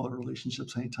unquote vanilla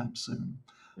relationships anytime soon.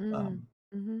 Mm. Um,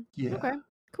 Mhm. Okay, yeah.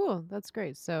 cool, that's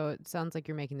great. So it sounds like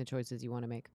you're making the choices you wanna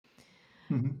make.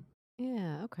 Mhm.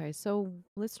 Yeah, okay. So,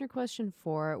 listener question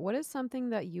 4, what is something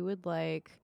that you would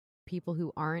like people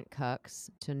who aren't cucks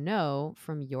to know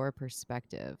from your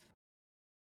perspective?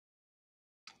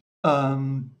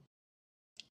 Um,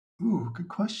 Ooh, good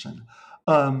question.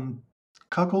 Um,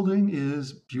 Cuckolding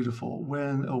is beautiful.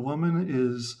 When a woman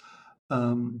is,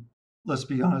 um, let's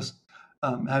be honest,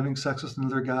 having sex with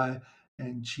another guy,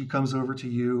 and she comes over to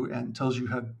you and tells you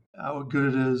how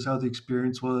good it is, how the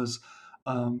experience was,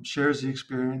 shares the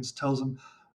experience, tells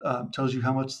you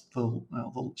how much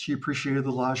she appreciated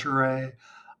the lingerie.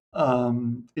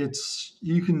 It's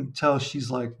you can tell she's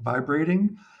like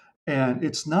vibrating, and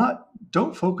it's not.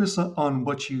 Don't focus on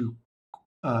what you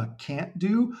can't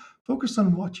do, focus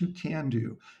on what you can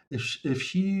do. If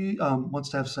she wants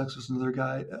to have sex with another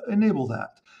guy, enable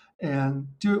that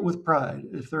and do it with pride.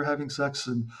 If they're having sex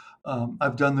and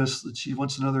I've done this, that she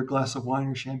wants another glass of wine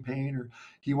or champagne, or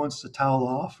he wants to towel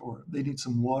off, or they need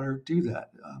some water, do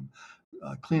that.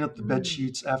 Clean up the bed Mm.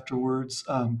 sheets afterwards.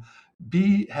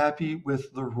 Be happy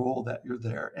with the role that you're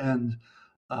there, and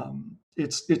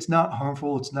it's not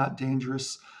harmful. It's not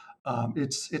dangerous.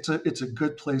 It's a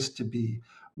good place to be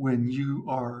when you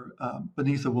are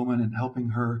beneath a woman and helping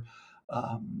her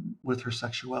with her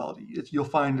sexuality. You'll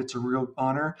find it's a real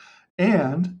honor,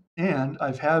 and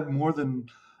I've had more than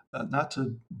not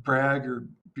to brag or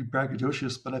be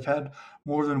braggadocious, but I've had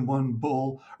more than one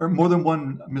bull or more than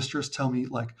one mistress tell me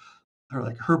like they're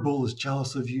like, "Her bull is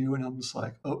jealous of you," and I'm just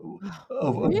like, "Oh,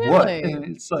 of what?" Really? And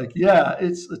it's like, yeah,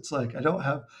 it's like I don't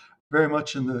have very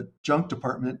much in the junk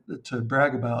department to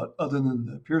brag about other than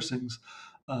the piercings.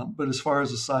 But as far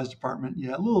as the size department,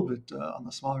 yeah, a little bit on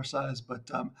the smaller size, but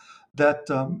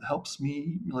that helps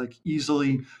me like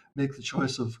easily make the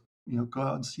choice of go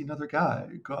out and see another guy,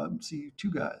 go out and see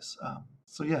two guys.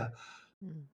 So yeah,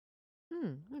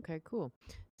 Mm. Okay, cool.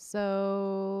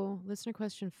 So, listener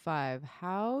question 5,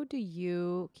 how do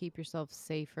you keep yourself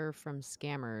safer from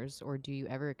scammers or do you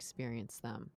ever experience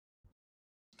them?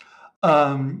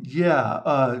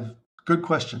 Yeah, good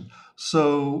question.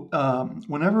 So,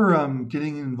 whenever I'm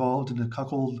getting involved in a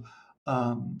cuckold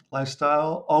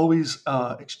lifestyle, always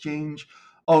exchange,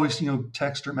 always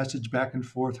text or message back and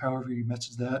forth, however you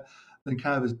message that. Then,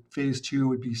 kind of a phase two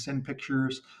would be send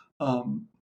pictures. Um,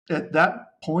 at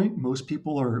that point, most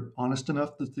people are honest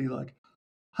enough that they like,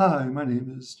 "Hi, my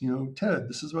name is, Ted.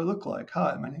 This is what I look like.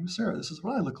 Hi, my name is Sarah. This is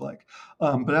what I look like."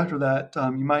 But after that,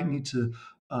 you might need to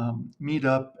meet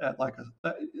up at like a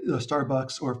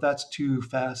Starbucks, or if that's too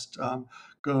fast,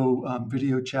 go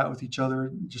video chat with each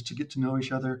other just to get to know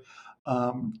each other.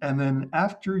 And then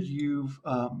after you've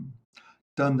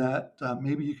done that,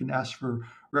 maybe you can ask for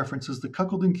references. The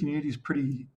cuckolding community is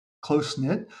pretty close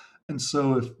knit, and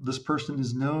so if this person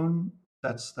is known,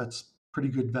 that's pretty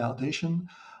good validation.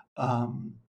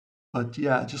 Um, but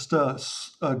yeah, just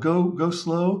go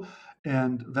slow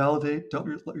and validate.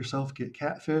 Don't let yourself get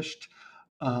catfished,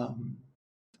 um,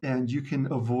 and you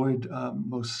can avoid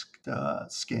most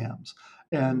scams.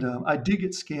 And Mm. I did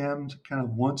get scammed kind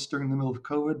of once during the middle of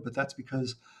COVID, but that's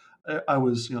because I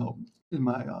was, in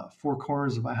my four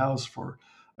corners of my house for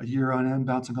a year on end,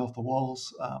 bouncing off the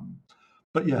walls.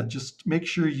 But yeah, just make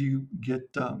sure you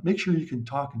can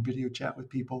talk and video chat with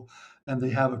people, and they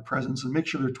have a presence, and make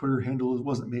sure their Twitter handle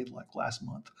wasn't made like last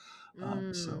month.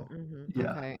 So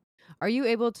yeah, Okay. Are you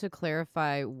able to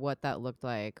clarify what that looked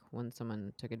like when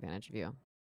someone took advantage of you?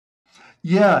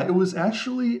 yeah, it was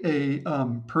actually a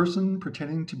person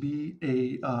pretending to be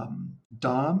a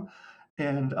dom,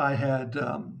 and I had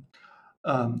the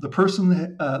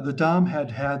Dom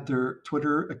had their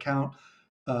Twitter account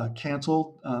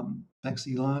canceled, thanks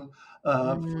Elon, multiple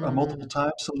Mm,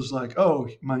 times. So it was like, oh,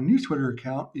 my new Twitter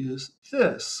account is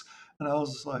this. And I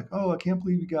was like, oh, I can't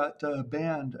believe you got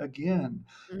banned again.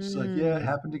 She's like, yeah, it mm.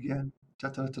 happened again. Da,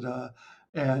 da, da, da.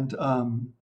 And,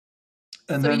 um,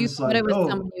 and So then you it's thought it like, was oh,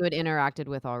 someone you had interacted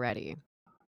with already,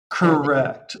 or that you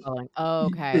correct. were following? Oh,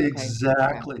 okay, okay, okay,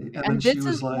 Exactly. okay, And then and she this is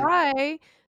was like, why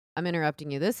I'm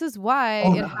interrupting you. This is why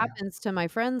oh, it no, yeah. happens to my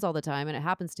friends all the time, and it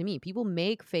happens to me. People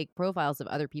make fake profiles of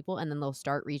other people, and then they'll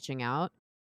start reaching out.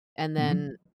 And then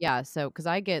Mhm. yeah, so because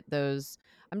I get those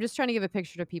I'm just trying to give a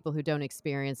picture to people who don't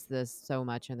experience this so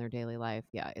much in their daily life.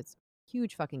 Yeah, it's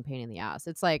huge fucking pain in the ass.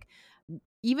 It's like,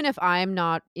 even if I'm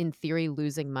not, in theory,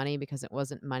 losing money because it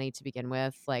wasn't money to begin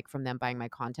with, like, from them buying my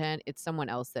content, it's someone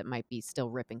else that might be still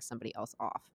ripping somebody else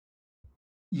off.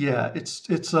 Yeah,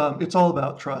 it's all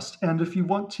about trust. And if you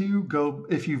want to go,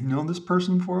 if you've known this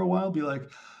person for a while, be like,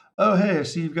 "Oh, hey, I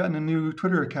see you've gotten a new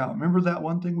Twitter account. Remember that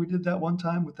one thing we did that one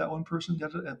time with that one person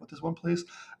at this one place?"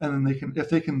 And then if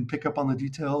they can pick up on the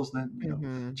details, then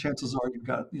Mhm. chances are you've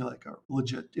got like a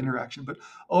legit interaction. But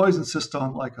always insist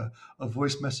on like a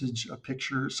voice message, a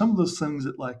picture, some of those things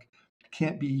that like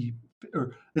can't be,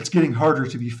 or it's getting harder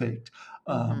to be faked.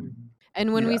 Mhm. Um,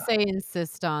 And when we yeah, say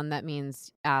insist on, that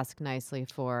means ask nicely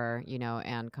for,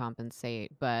 and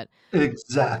compensate, but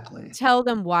exactly. tell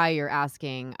them why you're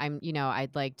asking.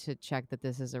 I'd like to check that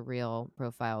this is a real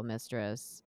profile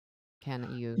mistress. Can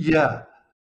you Yeah.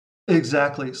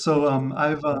 Exactly. would So,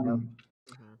 you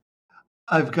Mhm.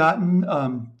 I've gotten,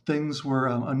 things where,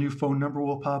 a new phone number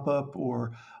will pop up,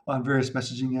 or on various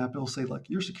messaging app, it'll say, like,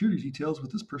 "Your security details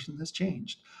with this person has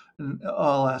changed." And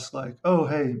I'll ask, like, "Oh,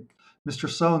 hey, Mr.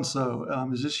 So and so,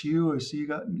 is this you? I see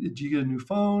did you get a new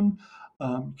phone?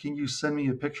 Can you send me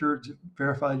a picture to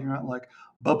verify you're not, like,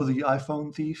 Bubba the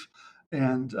iPhone thief?"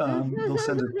 And, they'll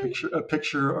send a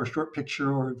picture or a short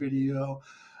picture or a video,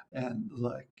 and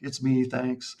like, "It's me,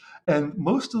 thanks." And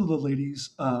most of the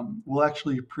ladies will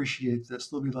actually appreciate this.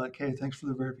 They'll be like, "Hey, thanks for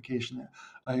the verification.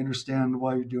 I understand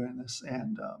why you're doing this."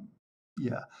 And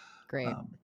yeah. Great.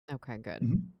 Um, Okay, good.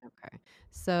 mhm. Okay.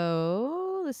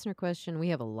 So, listener question, we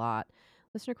have a lot.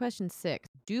 Listener question 6.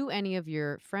 Do any of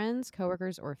your friends,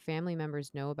 coworkers, or family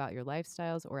members know about your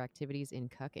lifestyles or activities in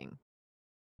cucking?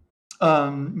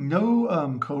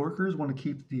 No, coworkers want to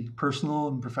keep the personal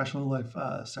and professional life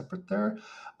separate there.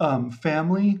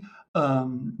 Family,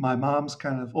 my mom's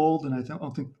kind of old, and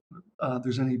don't think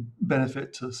there's any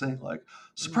benefit to saying like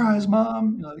 "surprise, Mhm.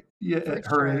 mom." Like, yeah, For at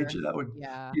her sure. age, that would,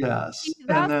 Yeah. See, yes. And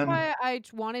that's then, why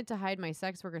wanted to hide my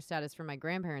sex worker status from my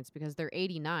grandparents because they're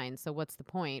 89, so what's the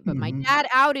point? But my mhm, dad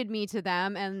outed me to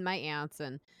them and my aunts,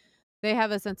 and they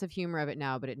have a sense of humor of it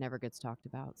now, but it never gets talked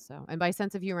about, so and by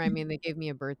sense of humor, I mean they gave me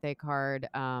a birthday card,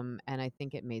 and I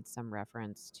think it made some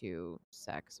reference to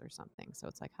sex or something, so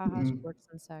it's like, "Haha, she mhm. works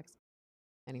in sex."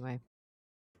 Anyway.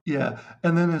 Yeah,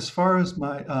 and then as far as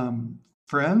my,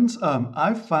 friends,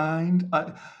 I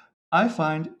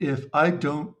find if I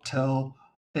don't tell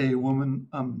a woman,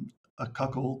 a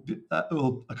cuckold,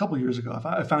 well, a couple years ago, if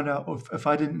I found out if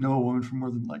I didn't know a woman for more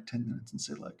than, like, 10 minutes and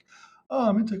say, like, "Oh,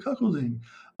 I'm into cuckolding,"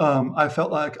 I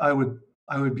felt like I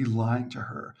would be lying to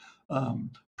her.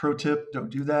 Pro tip, don't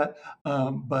do that.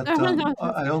 But, No, just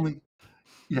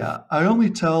I only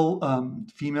tell,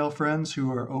 female friends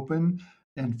who are open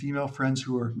and female friends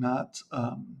who are not,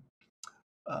 uh,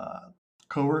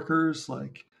 coworkers,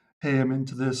 like, "Hey, I'm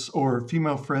into this," or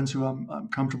female friends who I'm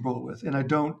comfortable with. And I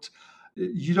don't,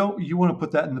 you want to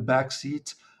put that in the back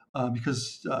seat,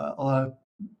 because a lot of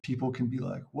people can be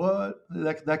like, "What?"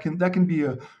 That can be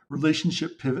a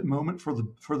relationship pivot moment for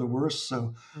the worse.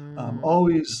 So Mm.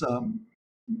 always,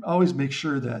 always make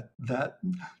sure that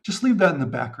just leave that in the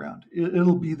background.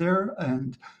 It'll be there,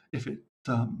 and if it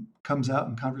comes out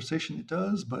in conversation, it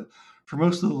does. But for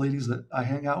most of the ladies that I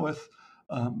hang out with,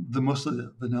 the most of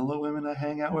the vanilla women I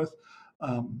hang out with,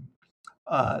 um,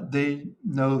 they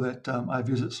know that I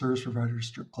visit service providers,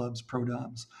 strip clubs, pro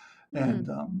doms, Hmm. and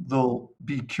they'll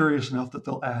be curious enough that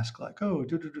they'll ask, like, "Oh,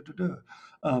 duh, duh, duh, duh, duh."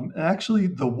 And actually,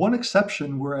 the one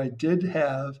exception where I did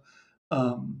have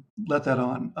let that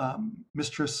on,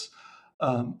 Mistress,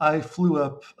 I flew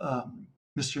up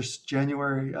Mistress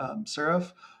January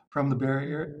Seraph from the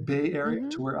Hmm. Bay Area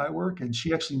to Hmm. where I work, and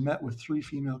she actually met with three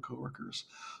female coworkers.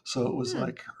 So it was Hmm.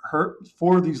 like her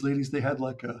four of these ladies. They had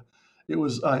like a it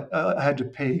was I had to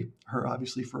pay her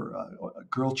obviously for a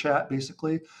girl chat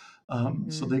basically.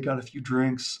 So Hmm. they got a few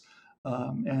drinks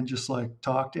and just like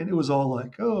talked, and it was all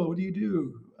like, "Oh, what do you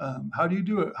do? How do you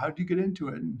do it? How do you get into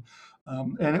it?"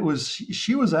 And it was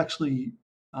she was actually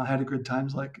had a good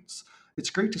times. Like it's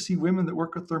great to see women that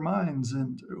work with their minds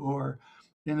and or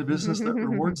in a business that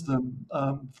rewards them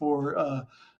for.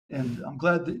 And I'm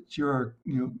glad that you're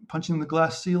punching the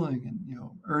glass ceiling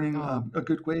and earning Oh, a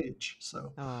good wage.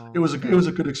 So it oh, was it good. was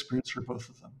a good experience for both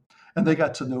of them, and they That's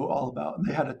got to good. know all about. And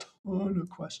they had a ton of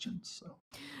questions. So.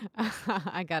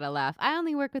 I gotta laugh. I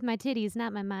only work with my titties,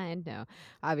 not my mind. No,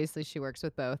 obviously she works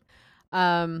with both.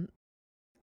 Um,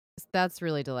 that's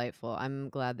really delightful. I'm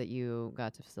glad that you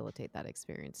got to facilitate that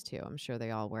experience too. I'm sure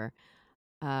they all were.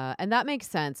 And that makes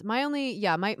sense.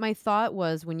 My thought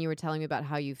was when you were telling me about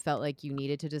how you felt like you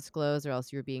needed to disclose or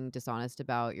else you were being dishonest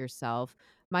about yourself.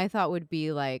 My thought would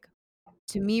be like,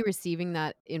 to me, receiving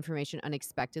that information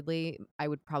unexpectedly, I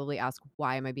would probably ask,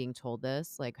 "Why am I being told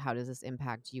this? Like, how does this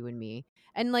impact you and me?"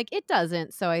 And, like, it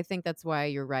doesn't, so I think that's why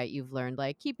you're right, you've learned,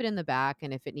 like, keep it in the back,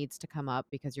 and if it needs to come up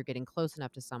because you're getting close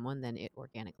enough to someone, then it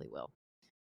organically will.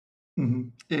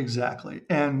 Exactly.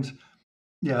 And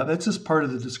yeah, that's just part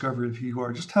of the discovery of who you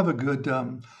are. Just have a good,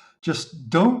 just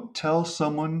don't tell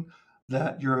someone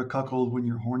that you're a cuckold when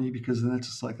you're horny because then it's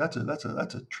just like that's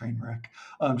a train wreck.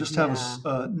 Just have Yeah.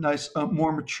 a nice,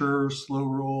 more mature, slow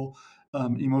roll,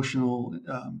 emotional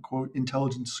quote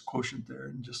intelligence quotient there,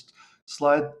 and just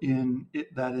slide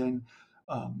that in.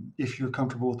 If you're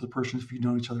comfortable with the person, if you've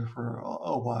known each other for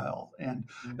a while, and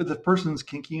Mm. if the person's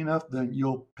kinky enough, then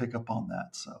you'll pick up on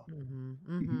that. So. Mhm,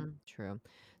 Mhm. mhm, true.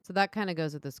 So that kinda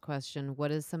goes with this question, what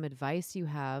is some advice you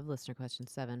have listener question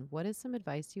 7, what is some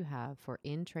advice you have for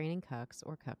in training cucks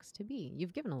or cucks to be?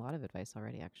 You've given a lot of advice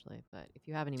already, actually, but if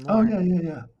you have any Oh more. yeah, yeah,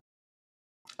 yeah.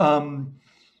 Um,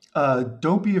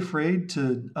 don't be afraid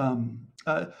to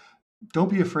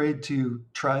don't be afraid to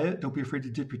try it. Don't be afraid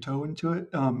to dip your toe into it.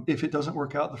 If it doesn't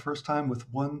work out the first time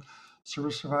with one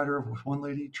service provider, with one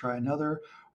lady, try another,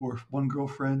 or if one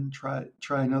girlfriend, try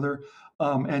another.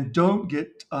 And don't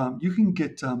get you can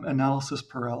get analysis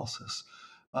paralysis.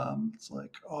 It's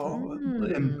like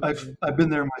and Mm. I've been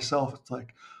there myself. It's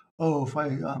like if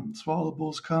I swallow the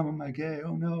bull's cum, am I gay?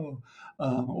 Oh no,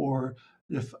 or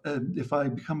if I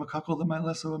become a cuckold, am I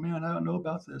less of a man? I don't know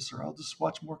about this, or I'll just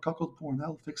watch more cuckold porn.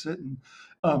 That'll fix it. And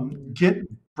Mhm.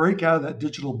 get break out of that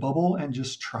digital bubble and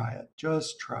just try it.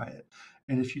 Just try it.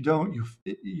 And if you don't,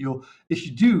 you'll if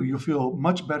you do, you'll feel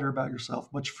much better about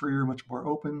yourself, much freer, much more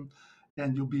open,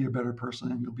 and you'll be a better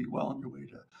person, and you'll be well on your way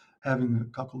to having a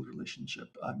cuckold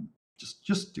relationship.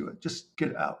 Just do it. Just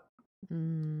get out.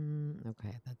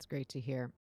 Okay, that's great to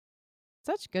hear.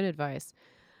 Such good advice.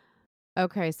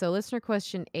 Okay, so listener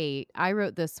question 8. I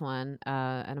wrote this one,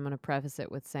 and I'm going to preface it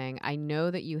with saying I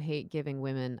know that you hate giving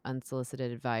women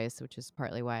unsolicited advice, which is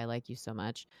partly why I like you so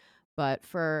much. But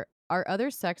for our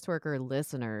other sex worker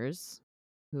listeners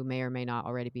who may or may not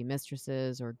already be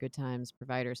mistresses or good times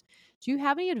providers, do you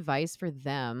have any advice for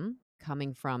them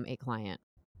coming from a client?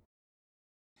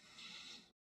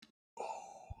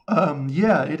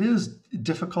 Yeah, it is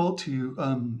difficult to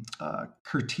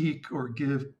critique or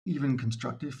give even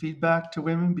constructive feedback to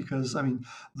women because, I mean,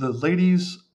 the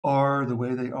ladies are the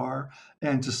way they are.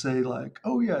 And to say, like,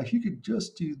 oh, yeah, if you could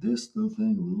just do this little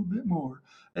thing a little bit more,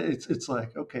 it's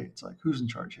like, okay, it's like, who's in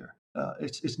charge here?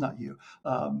 It's not you.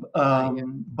 Not you.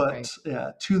 Right. But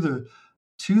yeah, to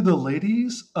the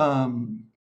ladies,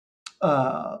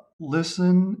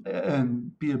 listen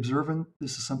and be observant.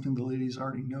 This is something the ladies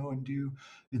already know and do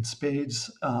in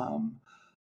spades. Oh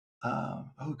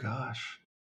gosh.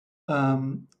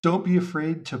 Don't be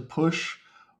afraid to push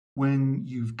when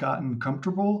you've gotten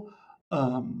comfortable,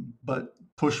 but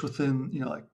push within,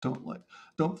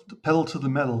 don't pedal to the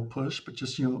metal push, but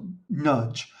just,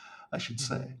 nudge, I should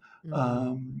say. Mhm.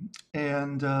 Mhm.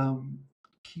 And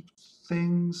keep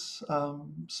things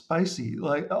spicy.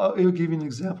 Like, I'll give you an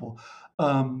example.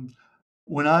 Um,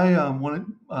 when I wanted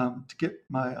to get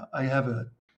I have a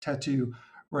tattoo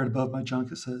right above my junk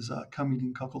that says "Come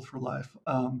eating cuckold for life."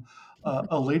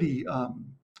 A lady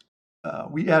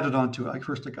we added on to it. Like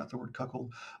first I got the word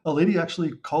cuckold. A lady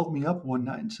actually called me up one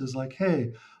night and says like,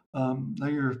 "Hey, I know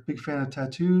you're a big fan of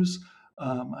tattoos.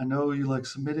 I know you like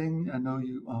submitting. I know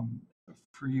you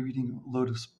for you eating a load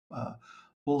of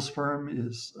bull sperm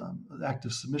is an act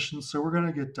of submission. So we're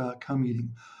gonna get cum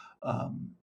eating."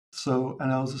 Um,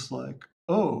 and I was just like,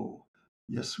 "Oh,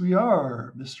 yes, we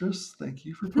are, mistress. Thank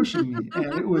you for pushing me."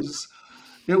 And it was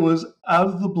out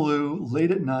of the blue,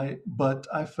 late at night, but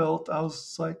I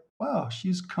was like, wow,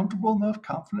 she's comfortable enough,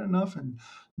 confident enough, and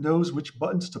knows which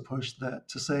buttons to push that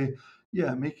to say,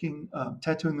 yeah, making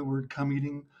tattooing the word "come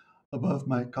eating" above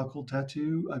my cuckold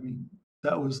tattoo. I mean,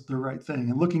 that was the right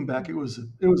thing. And looking back, it was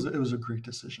a great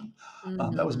decision.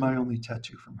 That was Mhm. my only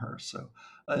tattoo from her, so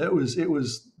it was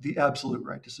the absolute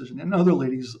right decision. And other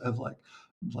ladies have like,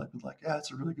 yeah,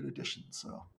 it's a really good addition.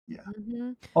 So yeah.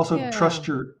 Mhm. Also, Yeah. trust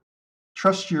your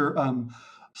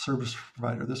service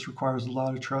provider. This requires a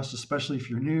lot of trust, especially if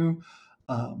you're new.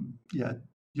 Yeah,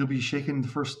 you'll be shaken the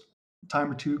first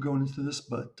time or two going into this,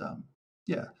 but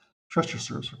yeah, trust your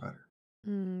service provider.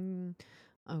 Mm.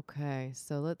 Okay,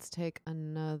 so let's take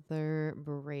another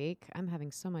break. I'm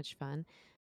having so much fun.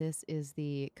 This is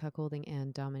the Cuckolding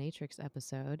and Dominatrix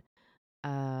episode.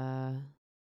 Uh,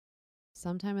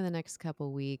 Sometime in the next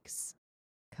couple weeks,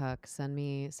 Cuck, send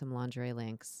me some lingerie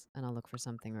links and I'll look for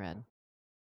something red.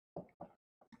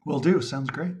 Will do. Sounds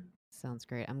great. Sounds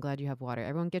great. I'm glad you have water.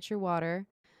 Everyone get your water.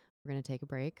 We're going to take a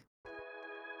break.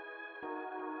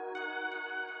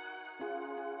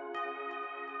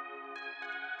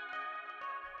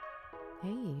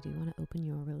 Hey, do you want to open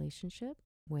your relationship?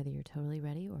 Whether you're totally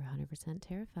ready or 100%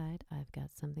 terrified, I've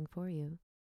got something for you.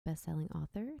 Best-selling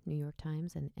author, New York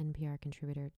Times, and NPR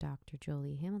contributor Dr.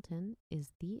 Jolie Hamilton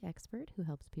is the expert who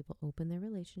helps people open their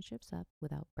relationships up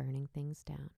without burning things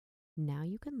down. Now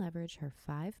you can leverage her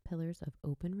 5 pillars of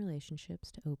open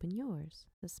relationships to open yours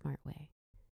the smart way.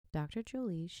 Dr.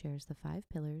 Jolie shares the 5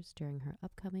 pillars during her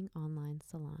upcoming online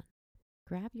salon.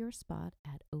 Grab your spot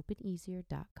at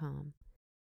openeasier.com.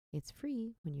 It's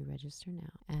free when you register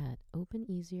now at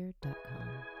openeasier.com.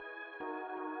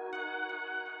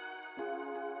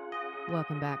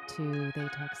 Welcome back to They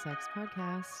Talk Sex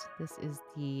podcast. This is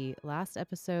the last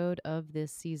episode of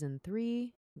this season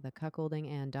 3. The Cuckolding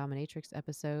and Dominatrix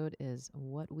episode is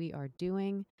what we are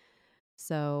doing.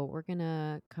 So we're going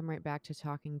to come right back to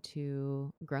talking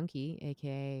to Grunky,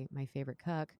 aka my favorite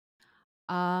cuck.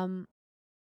 Um,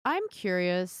 I'm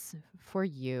curious for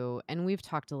you, and we've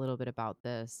talked a little bit about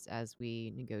this as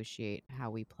we negotiate how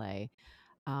we play.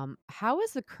 How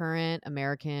is the current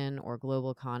American or global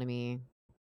economy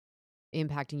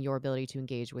impacting your ability to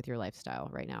engage with your lifestyle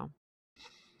right now?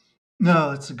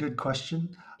 No, it's a good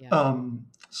question. Yeah.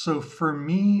 So for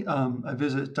me, I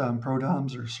visit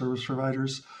prodoms or service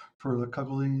providers for the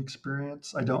cuckolding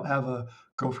experience. I don't have a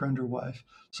girlfriend or wife,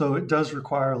 so it does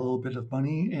require a little bit of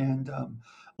money. And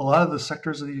a lot of the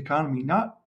sectors of the economy,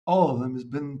 not all of them, has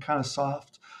been kind of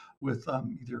soft with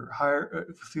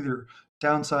either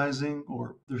downsizing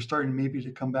or they're starting maybe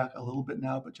to come back a little bit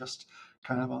now, but just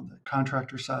kind of on the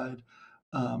contractor side.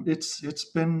 It's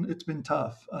been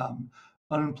tough.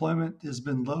 Unemployment has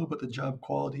been low, but the job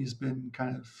quality has been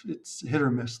kind of it's hit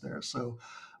or miss there. So,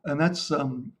 and that's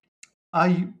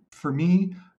I for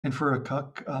me and for a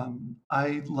cuck,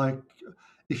 I like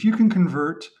if you can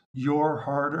convert your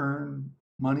hard-earned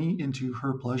money into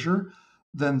her pleasure,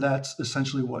 then that's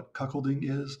essentially what cuckolding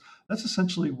is. That's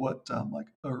essentially what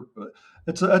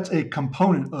that's a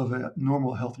component of a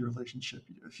normal healthy relationship.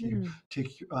 If you Mm,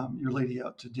 take your lady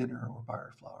out to dinner or buy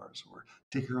her flowers or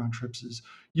take her on trips, is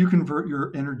you convert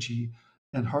your energy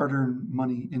and hard-earned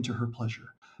money into her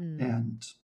pleasure, mm, and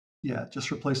yeah,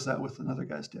 just replace that with another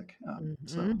guy's dick.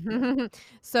 So yeah. mhm.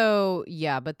 So,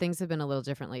 yeah, but things have been a little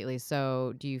different lately.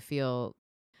 So, do you feel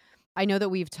I know that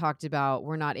we've talked about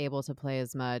we're not able to play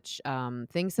as much.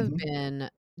 Things have Mhm. been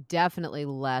definitely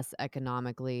less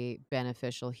economically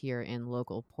beneficial here in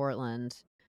local Portland.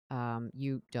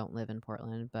 You don't live in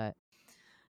Portland, but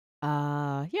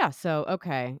yeah, so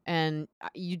okay. And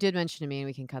you did mention to me, and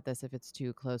we can cut this if it's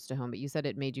too close to home, but you said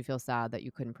it made you feel sad that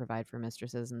you couldn't provide for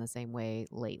mistresses in the same way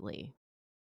lately.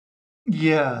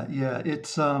 Yeah, yeah.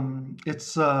 It's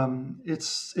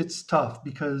tough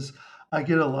because I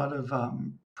get a lot of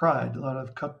pride, a lot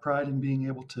of cup pride in being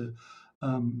able to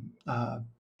um, uh,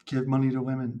 give money to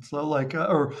women. So like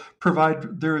or provide.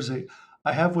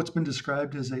 I have what's been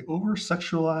described as a over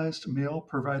sexualized male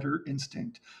provider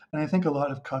instinct, and I think a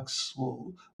lot of cucks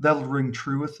will that'll ring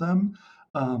true with them.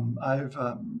 I've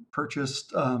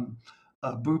purchased.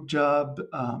 a boob job,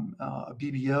 a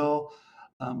BBL,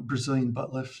 Brazilian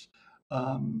butt lift.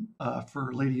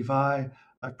 For Lady Vi,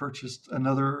 I purchased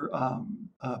another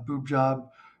boob job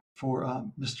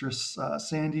for Mistress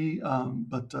Sandy,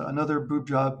 but another boob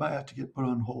job might have to get put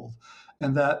on hold.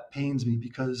 And that pains me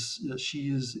because she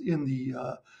is in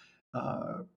the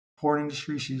porn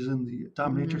industry, she's in the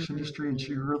dominatrix industry, and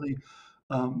she Mm, really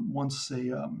wants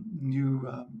a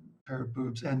new pair of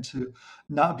boobs. And to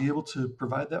not be able to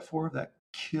provide that for her, that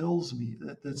kills me.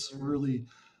 That's mm, really,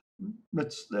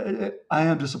 I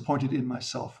am disappointed in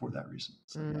myself for that reason.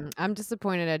 So, yeah. I'm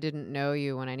disappointed I didn't know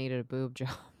you when I needed a boob job.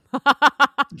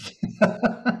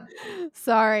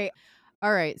 Sorry.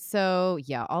 All right. So,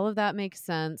 yeah, all of that makes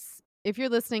sense. If you're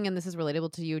listening and this is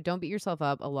relatable to you, don't beat yourself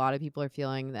up. A lot of people are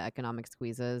feeling the economic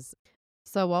squeezes.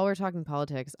 So, while we're talking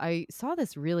politics, I saw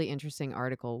this really interesting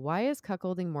article. Why is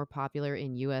cuckolding more popular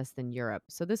in US than Europe?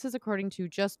 So, this is according to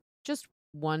just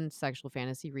one sexual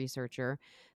fantasy researcher.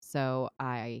 So,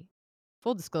 I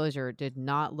full disclosure did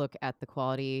not look at the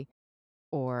quality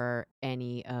or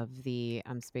any of the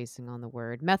I'm spacing on the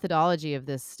word methodology of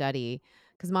this study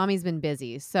because mommy's been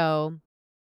busy. So,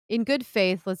 in good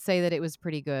faith, let's say that it was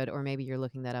pretty good, or maybe you're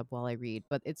looking that up while I read,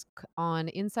 but it's on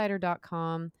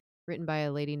insider.com, written by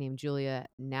a lady named Julia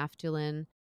Naftulin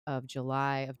of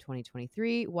July of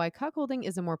 2023. Why cuckolding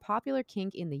is a more popular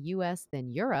kink in the US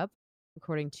than Europe,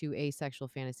 according to a sexual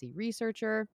fantasy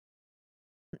researcher.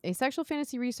 A sexual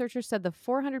fantasy researcher said the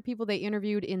 400 people they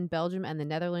interviewed in Belgium and the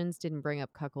Netherlands didn't bring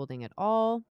up cuckolding at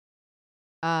all.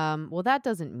 Well, that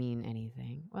doesn't mean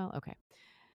anything. Well, okay.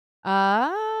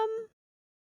 Um,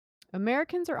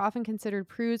 Americans are often considered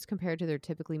prudes compared to their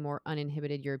typically more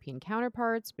uninhibited European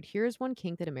counterparts, but here's one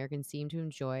kink that Americans seem to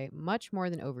enjoy much more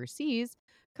than overseas: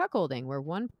 cuckolding, where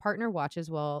one partner watches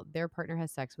while their partner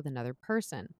has sex with another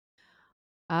person.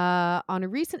 On a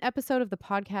recent episode of the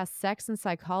podcast Sex and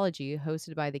Psychology,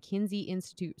 hosted by the Kinsey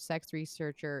Institute sex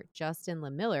researcher Justin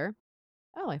Lemiller.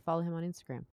 Oh, I follow him on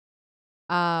Instagram.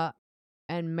 Uh,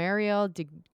 and Marielle de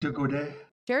De Godet.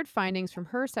 shared findings from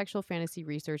her sexual fantasy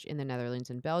research in the Netherlands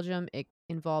and Belgium. It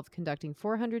involved conducting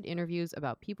 400 interviews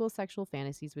about people's sexual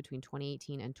fantasies between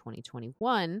 2018 and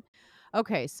 2021.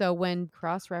 Okay, so when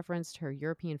cross-referenced her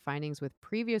European findings with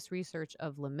previous research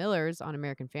of LaMiller's on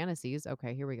American fantasies,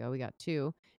 okay, here we go. We got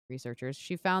two researchers.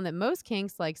 She found that most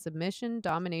kinks like submission,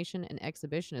 domination, and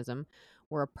exhibitionism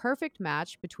were a perfect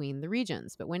match between the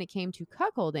regions. But when it came to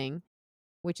cuckolding,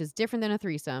 which is different than a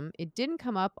threesome, it didn't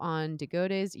come up on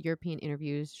Degode's European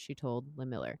interviews, she told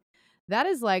LeMiller. That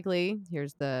is likely,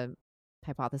 here's the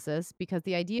hypothesis, because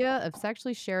the idea of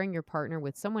sexually sharing your partner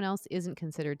with someone else isn't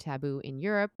considered taboo in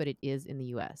Europe, but it is in the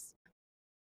US.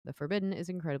 The forbidden is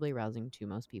incredibly arousing to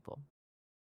most people.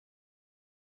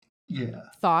 Yeah.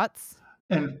 Thoughts?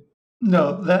 And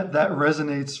no, that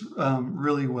resonates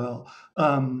really well.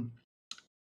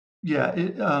 Yeah,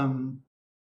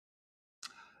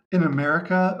 in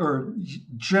America, or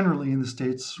generally in the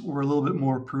States, we're a little bit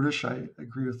more prudish. I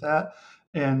agree with that.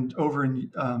 And over in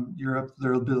Europe,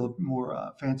 they're a bit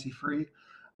more fancy free.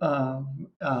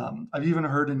 I've even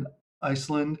heard in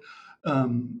Iceland,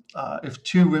 if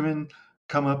two women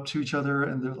come up to each other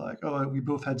and they're like, "Oh, we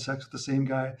both had sex with the same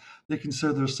guy," they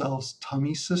consider themselves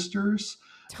tummy sisters.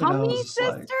 And I was Tummy just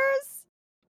like, sisters?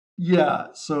 yeah.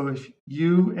 So if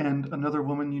you and another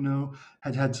woman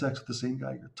had had sex with the same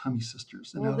guy, you're tummy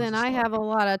sisters. And Well, I was then I just have a like,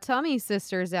 lot of tummy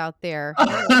sisters out there.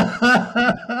 Oh,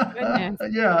 goodness.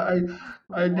 yeah,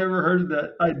 I never heard of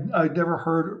that. I never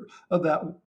heard of that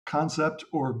concept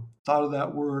or thought of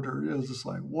that word, or it was just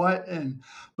like what. And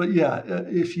but yeah,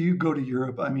 if you go to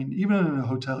Europe, I mean, even in a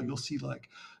hotel, you'll see like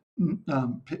mm,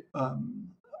 um, pi- um,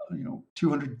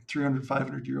 200, 300,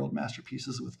 500-year-old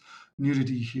masterpieces with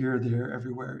nudity here, there,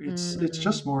 everywhere. It's Mm,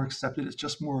 just more accepted. It's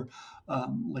just more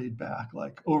laid back.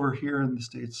 Like over here in the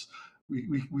States,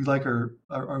 we like our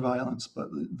violence, but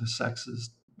the sex is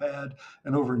bad.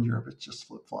 And over in Europe, it's just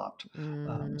flip flopped.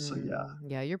 So yeah,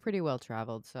 yeah, you're pretty well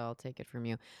traveled, so I'll take it from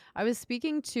you. I was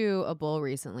speaking to a bull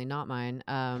recently, not mine,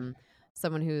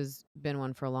 someone who's been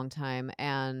one for a long time,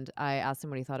 and I asked him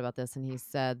what he thought about this, and he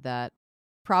said that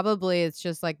probably it's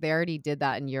just like they already did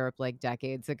that in Europe like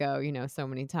decades ago, so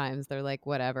many times. They're like,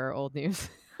 whatever, old news.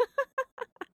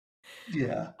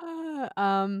 yeah,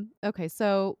 Okay,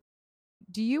 so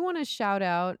do you want to shout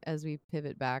out as we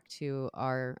pivot back to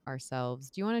ourselves?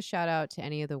 Do you want to shout out to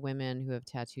any of the women who have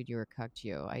tattooed you or cucked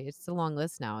you? It's a long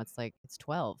list now. It's like it's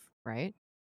 12, right?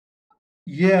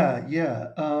 yeah,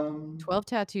 yeah. 12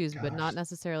 tattoos, but not Gosh,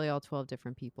 necessarily all 12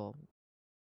 different people.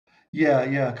 yeah,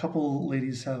 yeah. A couple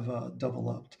ladies have double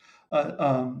upped.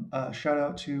 Shout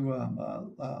out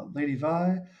to Lady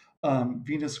Vi,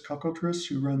 Venus Cockotress,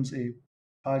 who runs a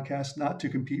podcast, not to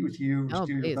compete with you or Oh,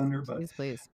 steal your please, thunder, but please,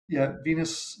 please. yeah,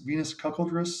 Venus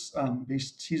Cuckoldress.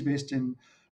 She's based in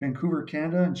Vancouver,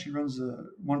 Canada, and she runs a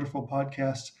wonderful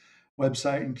podcast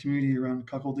website and community around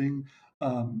cuckolding.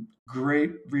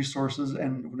 Great resources,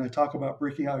 and when I talk about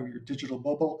breaking out of your digital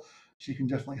bubble, she can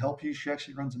definitely help you. She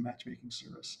actually runs a matchmaking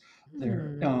service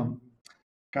there. Hmm.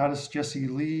 Goddess Jessie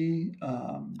Lee.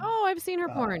 Oh, I've seen her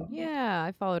porn. Um, Yeah,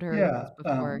 I followed her once yeah,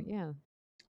 before. Yeah,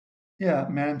 yeah,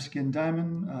 Madam Skin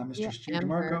Diamond, yeah, Mistress G and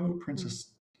her. DeMarco, Mm-hmm.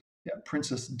 yeah,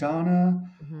 Princess Donna,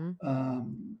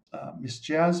 Mm-hmm. Miss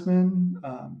Jasmine,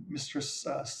 Mistress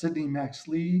Sydney Max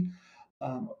Lee,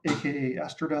 aka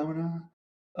Astrodomina.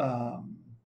 Um,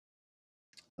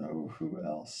 oh, who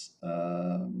else?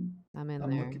 I'm in I'm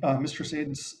there. looking. Mistress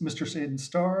Aiden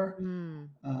Starr. Mm.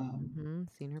 Um, Mm-hmm.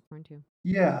 Seen her porn too.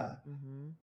 yeah, Mm-hmm.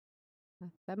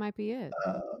 That might be it.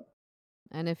 uh,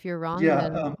 And if you're wrong, yeah.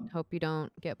 then hope you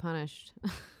don't get punished.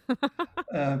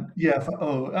 Yeah.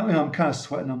 I mean, I'm kind of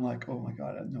sweating. I'm like, oh my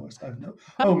god, I've no.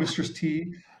 Oh, Mistress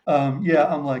T. Yeah,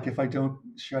 I'm like, if I don't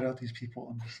shout out these people,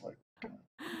 I'm just like, oh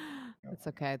It's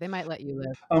my god. okay. They might let you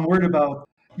live. I'm worried about.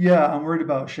 Yeah, I'm worried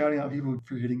about shouting out people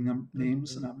forgetting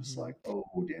names, Mhm, and I'm just mhm. like, oh,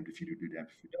 damned if you do, damned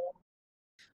if you don't.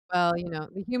 Well,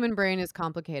 the human brain is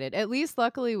complicated. At least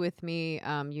luckily with me,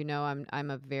 I'm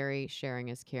a very sharing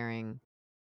is caring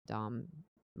dom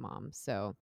mom.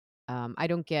 So, I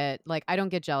don't get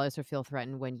jealous or feel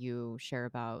threatened when you share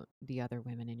about the other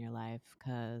women in your life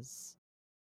because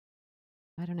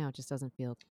I don't know, it just doesn't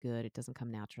feel good. It doesn't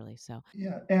come naturally. So,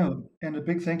 Yeah, and a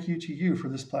big thank you to you for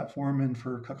this platform and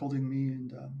for cuckolding me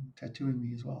and tattooing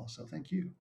me as well. So thank you.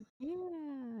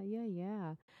 yeah, yeah,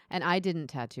 yeah. And I didn't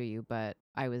tattoo you, but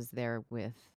I was there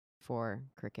for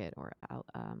Cricket or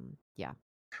yeah.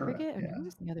 Correct. Cricket or Yeah. who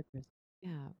was the other person?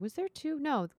 Yeah. Was there two?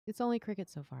 No, it's only Cricket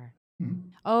so far.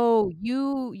 Mhm. Oh,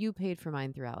 you paid for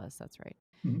mine through Alice. That's right.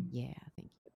 Mhm. Yeah,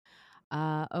 thank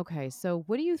you. Okay. So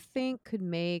what do you think could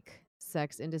make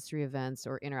sex industry events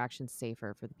or interactions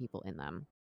safer for the people in them?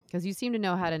 Because you seem to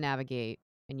know how to navigate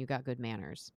and you got good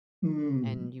manners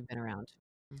Mm. and you've been around.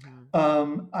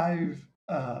 Hmm. I've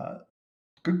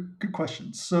good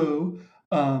question. So,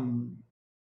 um,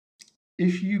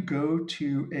 if you go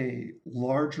to a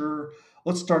larger,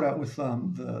 let's start out with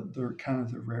the kind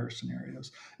of the rare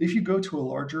scenarios. If you go to a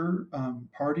larger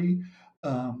party,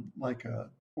 like a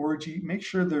orgy, make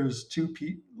sure there's two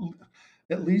people,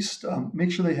 at least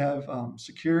make sure they have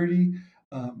security,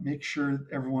 make sure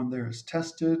everyone there is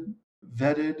tested,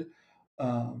 vetted,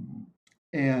 um,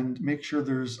 and make sure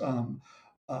there's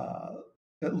uh,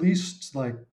 at least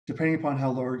like, depending upon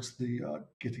how large the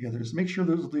get-together is, make sure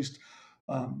there's at least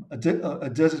a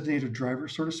designated driver,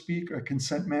 so to speak, a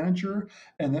consent manager,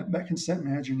 and that consent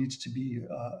manager needs to be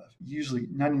usually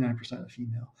 99% a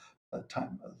female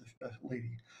time of the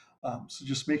lady. So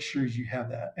just make sure you have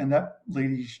that, and that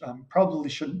lady probably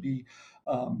shouldn't be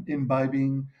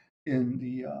imbibing in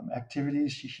the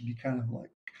activities. She should be kind of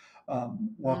like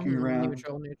walking Hmm. around.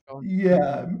 Neutral, neutral.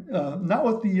 Yeah, Hmm. not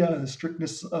with the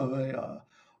strictness of a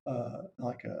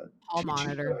like a Hall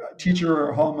monitor. Yeah. teacher or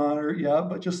a hall monitor, yeah,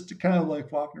 but just to kind of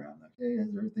like walking around like, hey,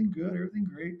 is everything good? Everything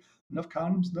great? Enough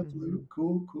condoms, enough lube? Hmm.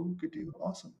 Cool, cool, good deal,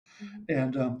 awesome. Hmm.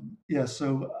 And yeah,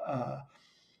 so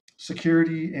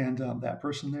security and that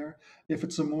person there. If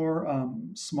it's a more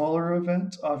smaller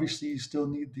event, obviously you still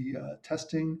need the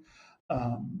testing.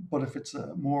 But if it's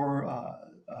a more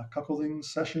cuckolding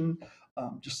session,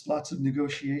 just lots of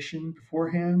negotiation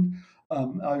beforehand.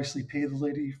 Obviously, pay the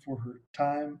lady for her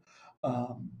time.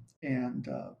 Um, and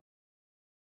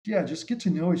yeah, just get to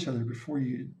know each other before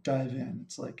you dive in.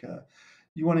 It's like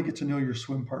you want to get to know your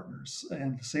swim partners.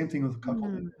 And the same thing with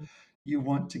cuckolding. Mm, You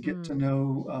want to get to mm,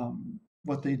 know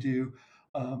what they do.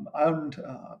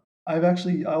 I've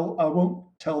actually, I won't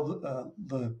tell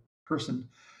the person.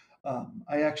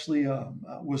 I actually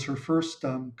was her first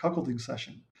cuckolding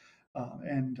session.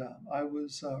 And I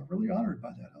was really honored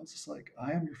by that. I was just like,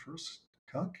 I am your first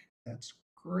cuck. That's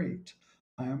great.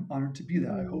 I am honored to be that.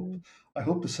 mm. I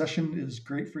hope the session is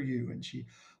great for you. And she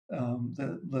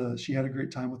had a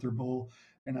great time with her bowl,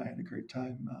 and I had a great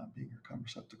time being her cum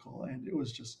receptacle. And it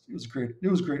was great. It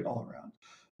was great all around.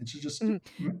 And so just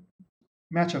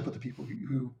match up with the people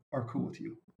who are cool with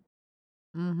you.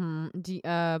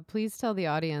 Mm-hmm. Please tell the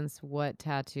audience what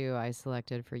tattoo I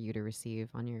selected for you to receive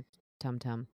on your tum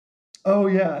tum. Oh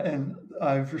yeah, and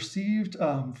I've received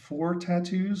four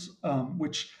tattoos,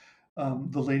 which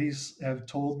the ladies have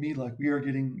told me like we are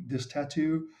getting this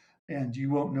tattoo, and you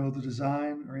won't know the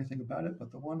design or anything about it.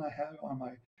 But the one I have on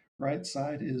my right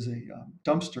side is a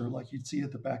dumpster, like you'd see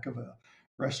at the back of a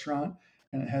restaurant,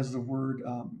 and it has the word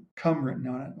 "come" written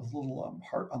on it with a little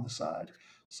heart on the side.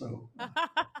 So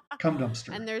cum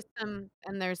dumpster. And there's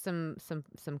some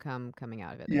cum coming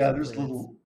out of it. There's Yeah, some there's a fluids.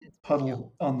 little It's pretty cute.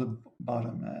 puddle on the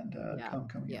bottom and Yeah. cum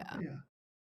coming out. Yeah. But yeah.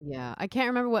 Yeah. I can't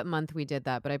remember what month we did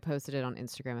that, but I posted it on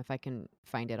Instagram. If I can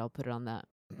find it, I'll put it on the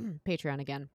Patreon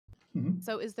again. Mhm.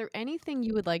 So is there anything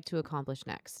you would like to accomplish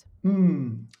next?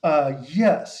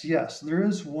 Yes, yes, there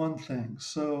is one thing.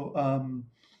 So,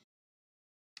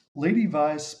 Lady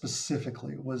Vi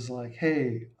specifically was like,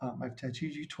 "Hey, I've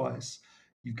tattooed you twice.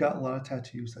 You've got a lot of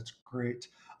tattoos. That's great.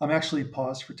 I'm actually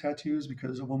paused for tattoos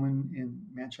because a woman in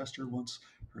Manchester wants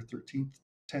her 13th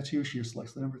tattoo. She just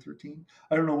likes the number 13.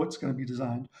 I don't know what's going to be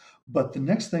designed, but the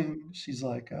next thing she's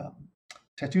like,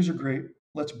 tattoos are great.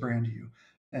 Let's brand you."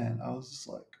 And I was just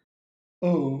like,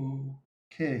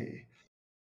 "Okay."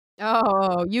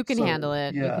 Oh, you can handle So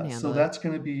it. You can yeah, so handle it. that's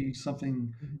going to be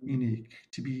something Mhm. unique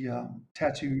to be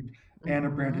tattooed and a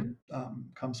branded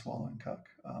Mhm. cum swallowing cuck.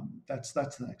 That's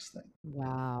the next thing.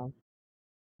 Wow.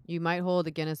 You might hold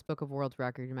a Guinness Book of World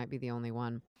Record. You might be the only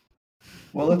one.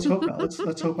 Well, let's hope not.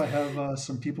 Let's hope I have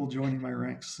some people joining my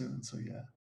ranks soon. So yeah.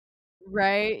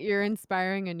 Right? You're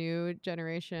inspiring a new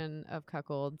generation of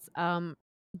cuckolds.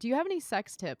 Do you have any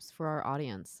sex tips for our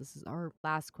audience? This is our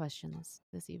last question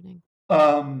this evening.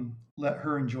 Let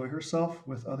her enjoy herself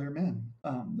with other men.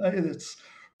 It's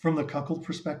from the cuckold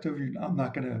perspective. I'm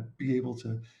not going to be able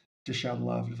to dish out a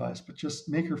lot of advice, but just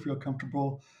make her feel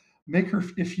comfortable. Make her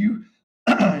if you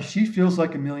if she feels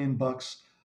like $1,000,000,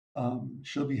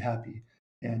 she'll be happy,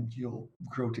 and you'll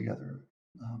grow together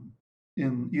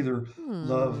in either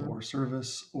love Hmm. or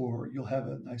service, or you'll have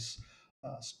a nice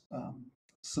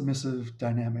submissive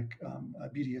dynamic, a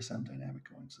BDSM dynamic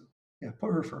going. So yeah,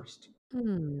 put her first.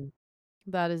 Hmm.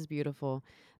 That is beautiful.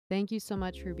 Thank you so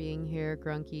much for being here,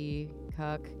 Grunky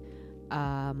Cuck.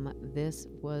 This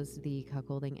was the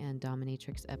Cuckolding and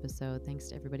Dominatrix episode. Thanks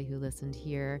to everybody who listened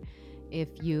here.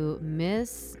 If you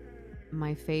miss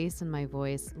my face and my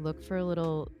voice, look for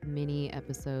little mini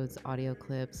episodes, audio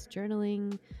clips,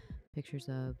 journaling, pictures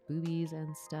of boobies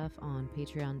and stuff on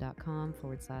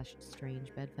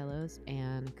patreon.com/strange bedfellows.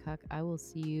 And Cuck, I will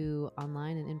see you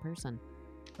online and in person.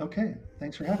 Okay,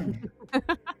 thanks for having me.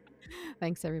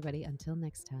 Thanks, everybody. Until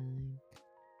next time.